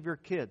personality of your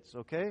kids,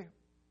 okay?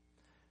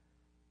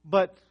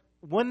 But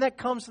when that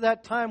comes to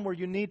that time where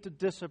you need to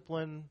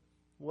discipline,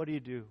 what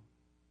do?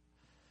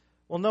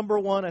 Well, number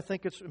one, I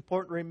think it's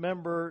important to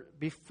remember,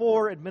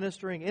 before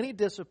administering any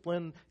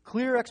discipline,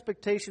 clear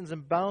expectations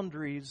and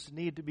boundaries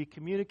need to be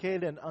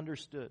communicated and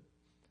understood.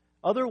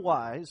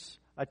 Otherwise,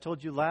 I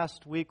told you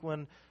last week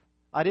when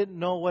I didn't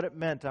know what it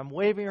meant. I'm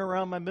waving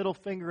around my middle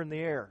finger in the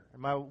air,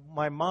 and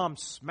my mom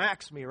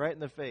smacks me right in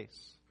the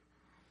face.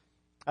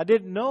 I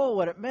didn't know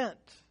what it meant.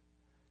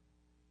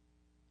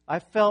 I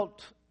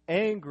felt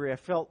angry. I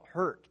felt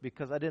hurt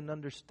because I didn't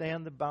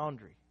understand the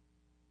boundary.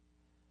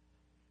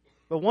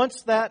 But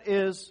once that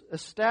is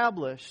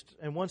established,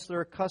 and once they're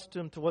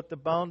accustomed to what the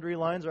boundary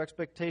lines or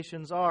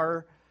expectations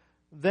are,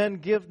 then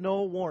give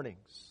no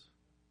warnings,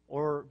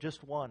 or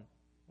just one.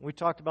 We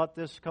talked about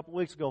this a couple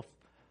weeks ago.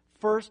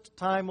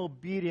 First-time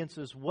obedience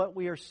is what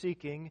we are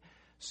seeking,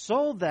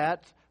 so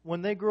that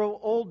when they grow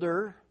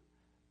older,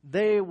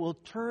 they will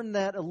turn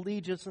that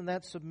allegiance and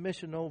that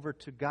submission over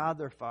to God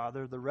their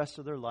Father the rest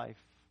of their life.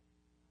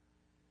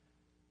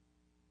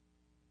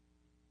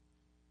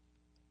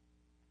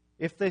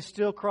 If they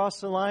still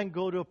cross the line,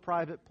 go to a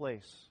private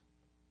place.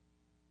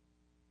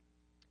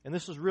 And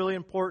this is really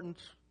important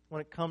when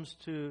it comes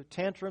to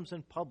tantrums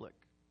in public.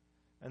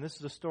 And this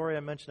is a story I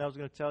mentioned I was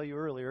going to tell you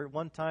earlier.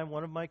 One time,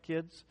 one of my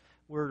kids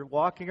were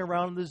walking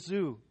around the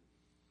zoo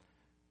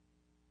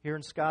here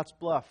in Scotts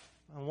Bluff,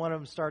 and one of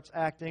them starts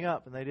acting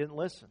up, and they didn't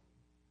listen.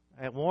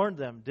 I warned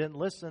them, didn't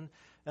listen,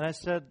 and I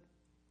said,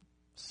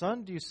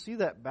 "Son, do you see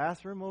that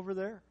bathroom over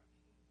there?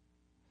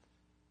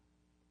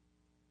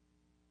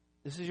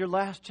 This is your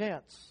last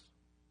chance.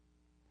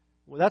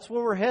 Well, that's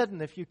where we're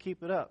heading if you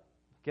keep it up."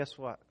 Guess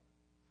what?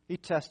 He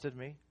tested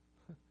me.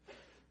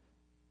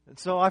 And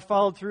so I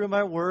followed through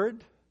my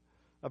word.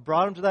 I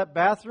brought him to that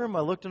bathroom. I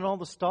looked in all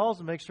the stalls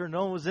to make sure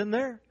no one was in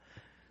there.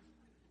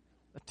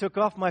 I took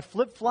off my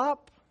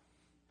flip-flop.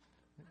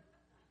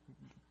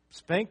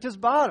 Spanked his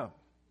bottom.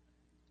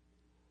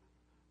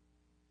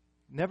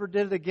 Never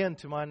did it again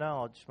to my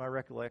knowledge, my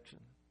recollection.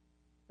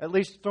 At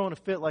least throwing a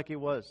fit like he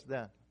was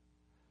then.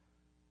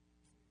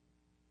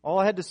 All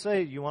I had to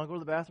say, "You want to go to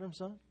the bathroom,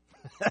 son?"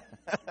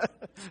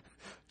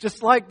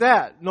 Just like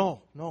that.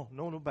 No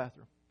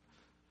bathroom.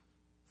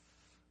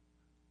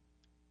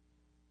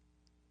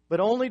 But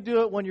only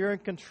do it when you're in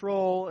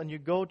control and you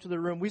go to the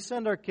room. We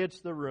send our kids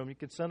to the room. You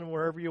can send them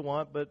wherever you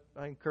want, but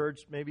I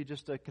encourage maybe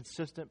just a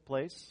consistent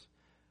place.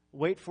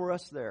 Wait for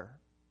us there.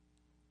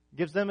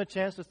 Gives them a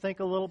chance to think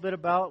a little bit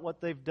about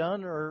what they've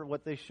done or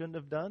what they shouldn't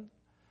have done.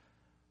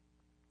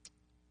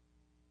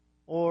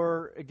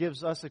 Or it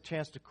gives us a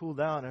chance to cool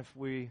down if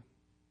we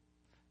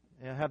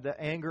have the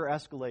anger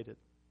escalated.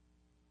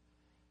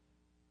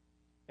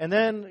 And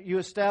then you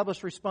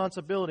establish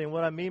responsibility. And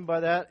what I mean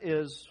by that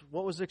is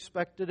what was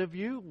expected of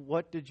you?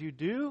 What did you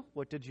do?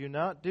 What did you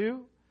not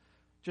do?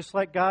 Just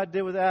like God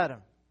did with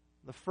Adam.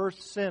 The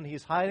first sin,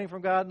 he's hiding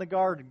from God in the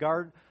garden.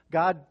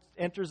 God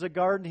enters the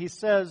garden. He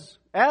says,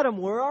 Adam,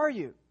 where are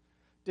you?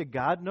 Did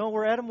God know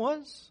where Adam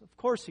was? Of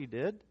course he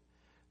did.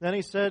 Then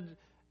he said,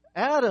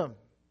 Adam,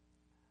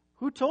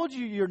 who told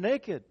you you're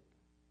naked?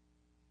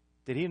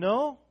 Did he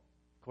know?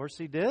 Of course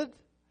he did.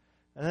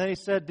 And then he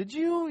said, did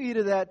you eat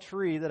of that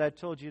tree that I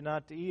told you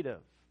not to eat of?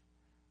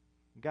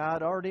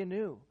 God already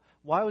knew.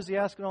 Why was he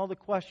asking all the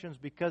questions?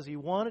 Because he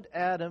wanted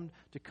Adam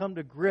to come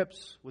to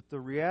grips with the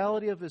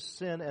reality of his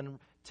sin and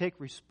take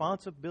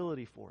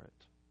responsibility for it.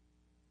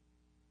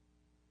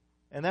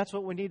 And that's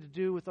what we need to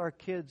do with our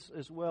kids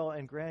as well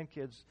and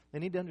grandkids. They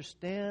need to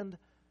understand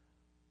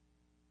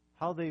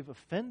how they've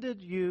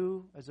offended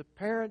you as a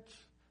parent,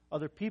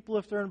 other people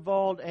if they're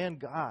involved, and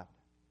God.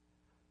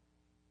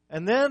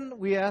 And then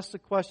we ask the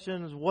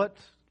questions, what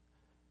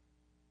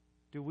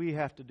do we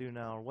have to do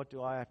now? Or what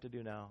do I have to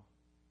do now?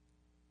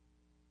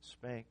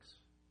 Spanks.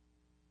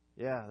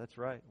 Yeah, that's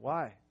right.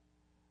 Why?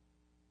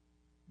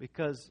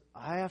 Because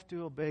I have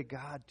to obey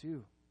God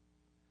too.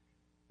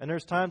 And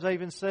there's times I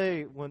even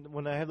say,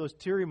 when I have those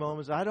teary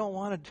moments, I don't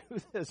want to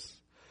do this.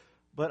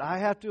 But I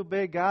have to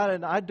obey God,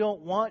 and I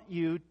don't want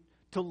you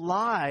to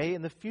lie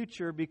in the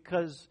future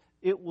because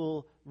it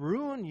will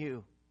ruin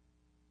you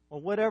or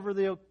whatever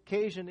the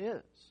occasion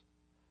is.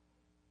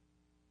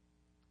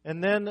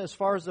 And then as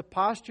far as the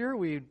posture,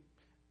 we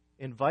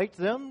invite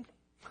them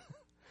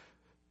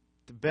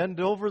to bend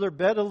over their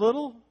bed a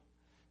little.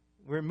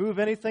 We remove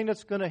anything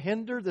that's going to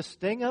hinder the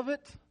sting of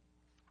it.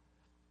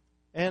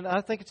 And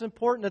I think it's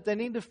important that they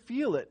need to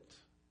feel it.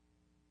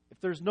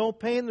 If there's no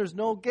pain, there's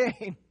no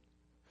gain.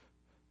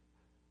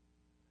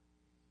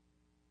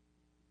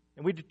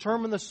 And we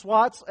determine the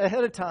swats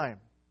ahead of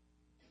time.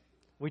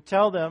 We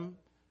tell them,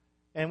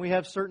 and we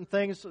have certain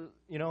things,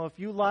 if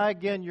you lie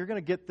again, you're going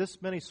to get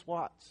this many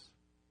swats.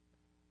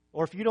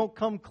 Or if you don't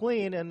come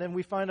clean and then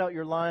we find out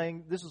you're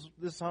lying, this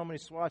is how many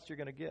swats you're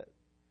going to get.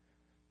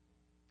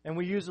 And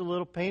we use a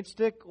little paint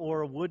stick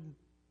or a wood.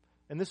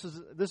 And this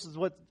is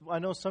what I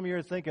know some of you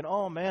are thinking,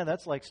 oh man,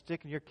 that's like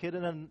sticking your kid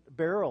in a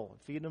barrel,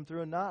 feeding them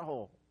through a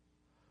knothole.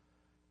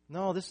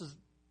 No,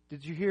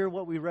 did you hear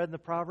what we read in the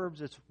Proverbs?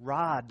 It's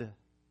rod.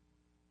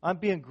 I'm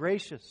being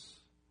gracious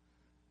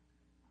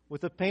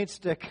with a paint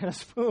stick and a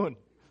spoon.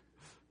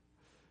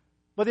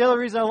 But the other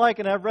reason I like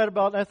it, and I've read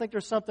about it, and I think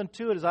there's something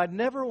to it, is I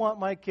never want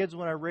my kids,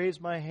 when I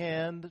raise my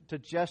hand to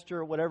gesture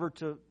or whatever,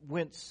 to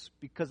wince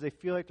because they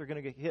feel like they're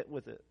going to get hit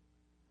with it.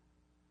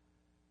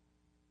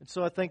 And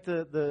so I think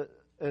the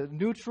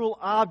neutral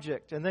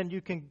object, and then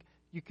you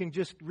can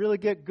just really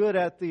get good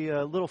at the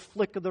little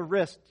flick of the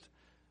wrist,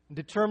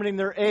 determining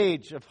their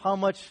age of how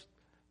much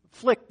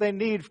flick they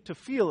need to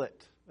feel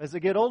it. As they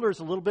get older, it's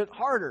a little bit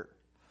harder.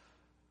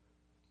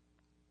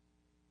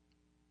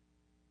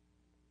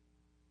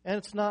 And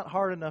it's not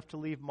hard enough to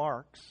leave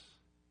marks.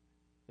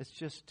 It's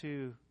just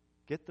to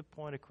get the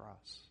point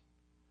across.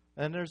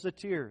 And there's the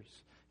tears.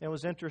 And it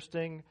was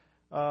interesting.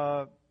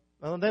 And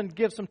then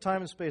give some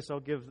time and space. I'll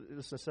give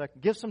this a second.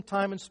 Give some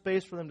time and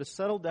space for them to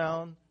settle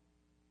down.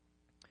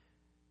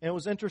 And it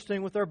was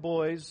interesting with our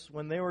boys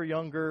when they were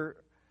younger.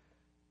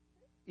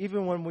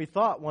 Even when we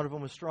thought one of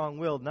them was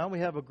strong-willed, now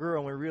we have a girl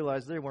and we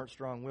realize they weren't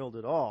strong-willed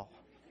at all.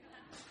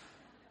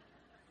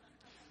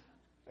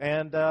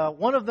 And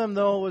one of them,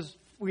 though,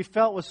 we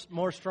felt was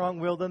more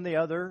strong-willed than the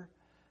other.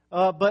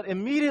 But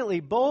immediately,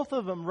 both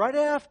of them, right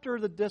after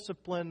the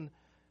discipline,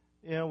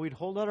 we'd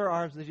hold out our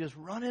arms and they'd just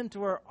run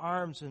into our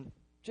arms and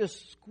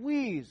just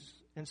squeeze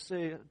and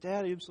say,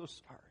 Daddy, I'm so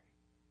sorry.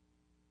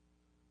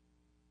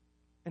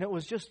 And it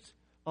was just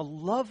a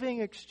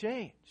loving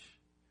exchange.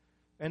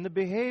 And the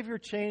behavior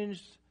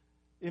changed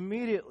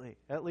immediately,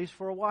 at least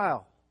for a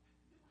while.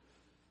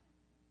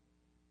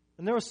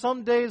 And there were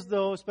some days,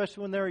 though,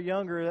 especially when they were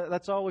younger,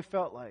 that's all we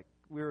felt like.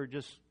 We were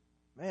just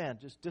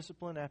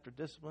discipline after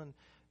discipline.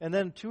 And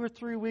then 2 or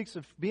 3 weeks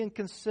of being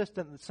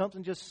consistent,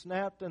 something just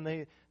snapped and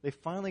they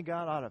finally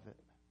got out of it.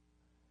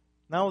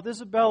 Now with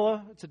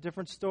Isabella, it's a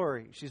different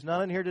story. She's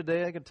not in here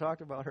today. I can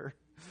talk about her.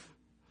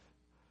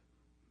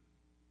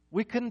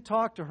 We couldn't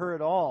talk to her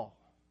at all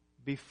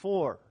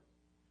before.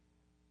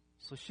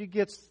 So she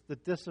gets the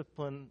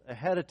discipline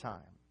ahead of time.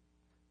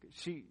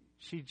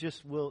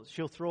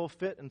 She'll throw a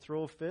fit and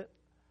throw a fit.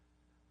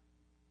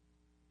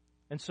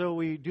 And so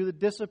we do the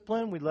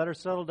discipline, we let her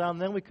settle down,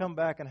 then we come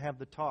back and have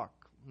the talk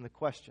and the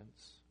questions.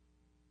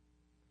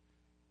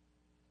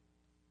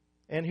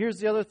 And here's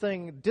the other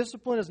thing.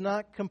 Discipline is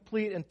not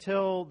complete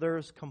until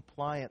there's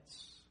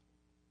compliance.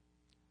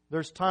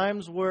 There's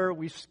times where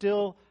we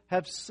still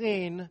have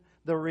seen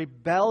the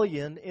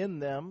rebellion in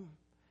them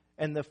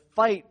and the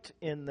fight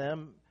in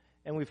them,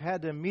 and we've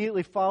had to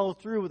immediately follow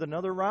through with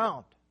another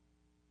round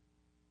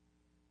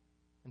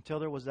until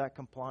there was that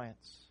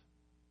compliance,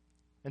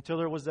 until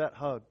there was that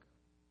hug,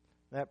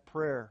 that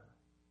prayer.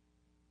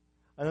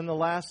 And then the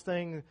last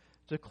thing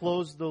to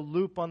close the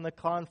loop on the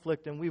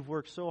conflict, and we've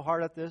worked so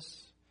hard at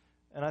this,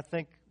 and I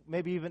think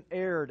maybe even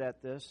erred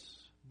at this,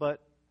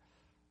 but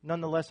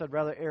nonetheless I'd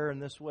rather err in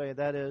this way.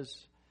 That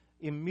is,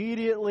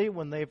 immediately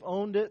when they've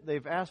owned it,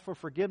 they've asked for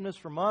forgiveness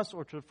from us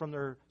or from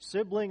their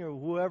sibling or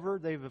whoever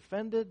they've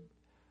offended,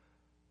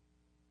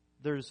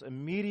 there's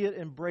immediate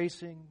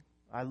embracing.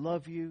 I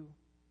love you.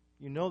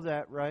 You know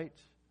that, right?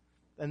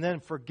 And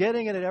then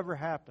forgetting it had ever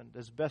happened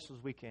as best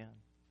as we can.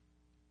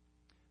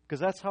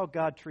 Because that's how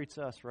God treats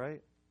us,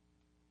 right?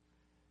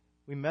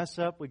 We mess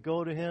up, we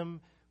go to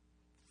Him.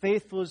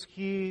 Faithful is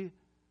He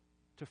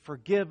to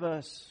forgive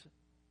us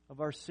of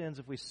our sins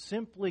if we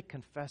simply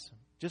confess Him,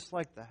 just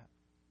like that.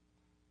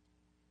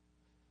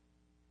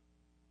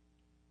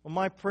 Well,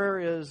 my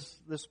prayer is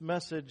this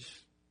message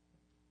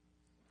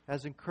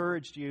has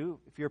encouraged you,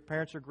 if you're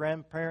parents or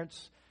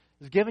grandparents,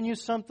 has given you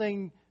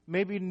something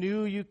maybe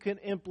new you can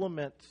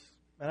implement,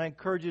 and I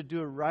encourage you to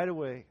do it right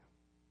away.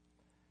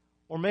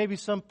 Or maybe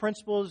some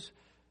principles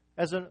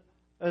as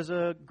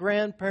a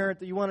grandparent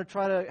that you want to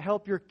try to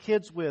help your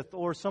kids with,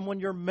 or someone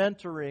you're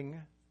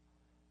mentoring.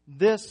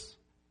 This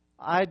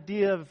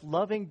idea of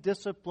loving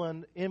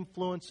discipline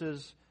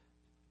influences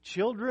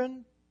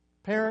children,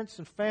 parents,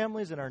 and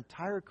families, and our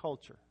entire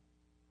culture.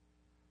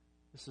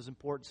 This is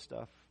important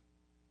stuff.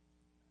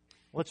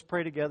 Let's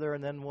pray together,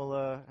 and then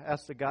we'll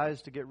ask the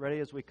guys to get ready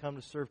as we come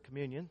to serve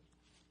communion.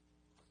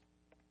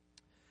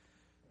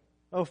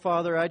 Oh,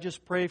 Father, I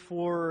just pray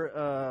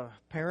for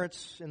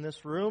parents in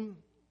this room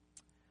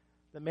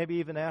that maybe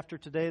even after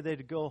today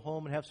they'd go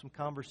home and have some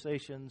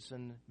conversations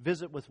and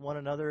visit with one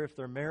another if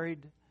they're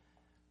married.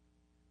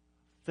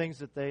 Things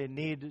that they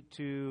need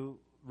to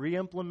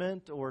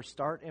re-implement or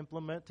start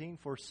implementing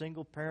for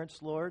single parents,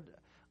 Lord.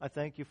 I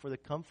thank you for the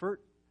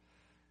comfort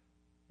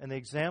and the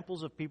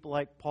examples of people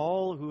like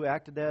Paul who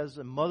acted as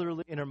in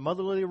a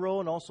motherly role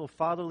and also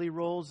fatherly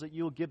roles, that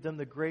you'll give them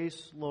the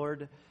grace,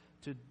 Lord,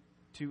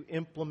 to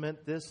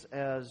implement this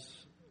as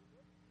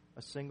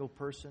a single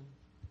person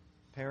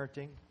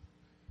parenting.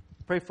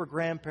 Pray for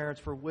grandparents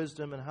for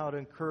wisdom and how to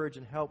encourage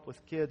and help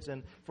with kids,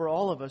 and for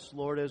all of us,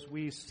 Lord, as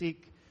we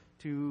seek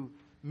to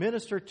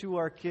minister to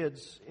our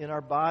kids in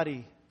our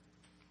body,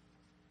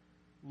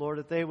 Lord,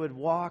 that they would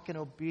walk in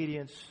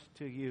obedience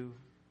to you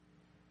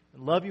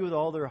and love you with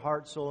all their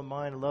heart, soul, and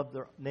mind, and love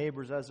their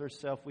neighbors as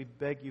themselves. We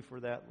beg you for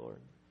that, Lord.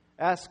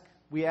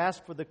 We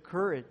ask for the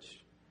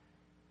courage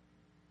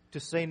to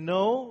say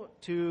no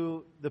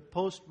to the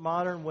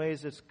postmodern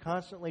ways that's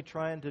constantly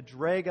trying to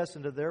drag us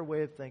into their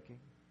way of thinking,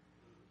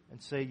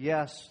 and say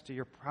yes to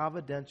your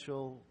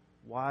providential,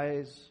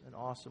 wise, and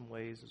awesome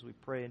ways as we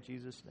pray in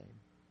Jesus'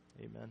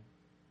 name. Amen.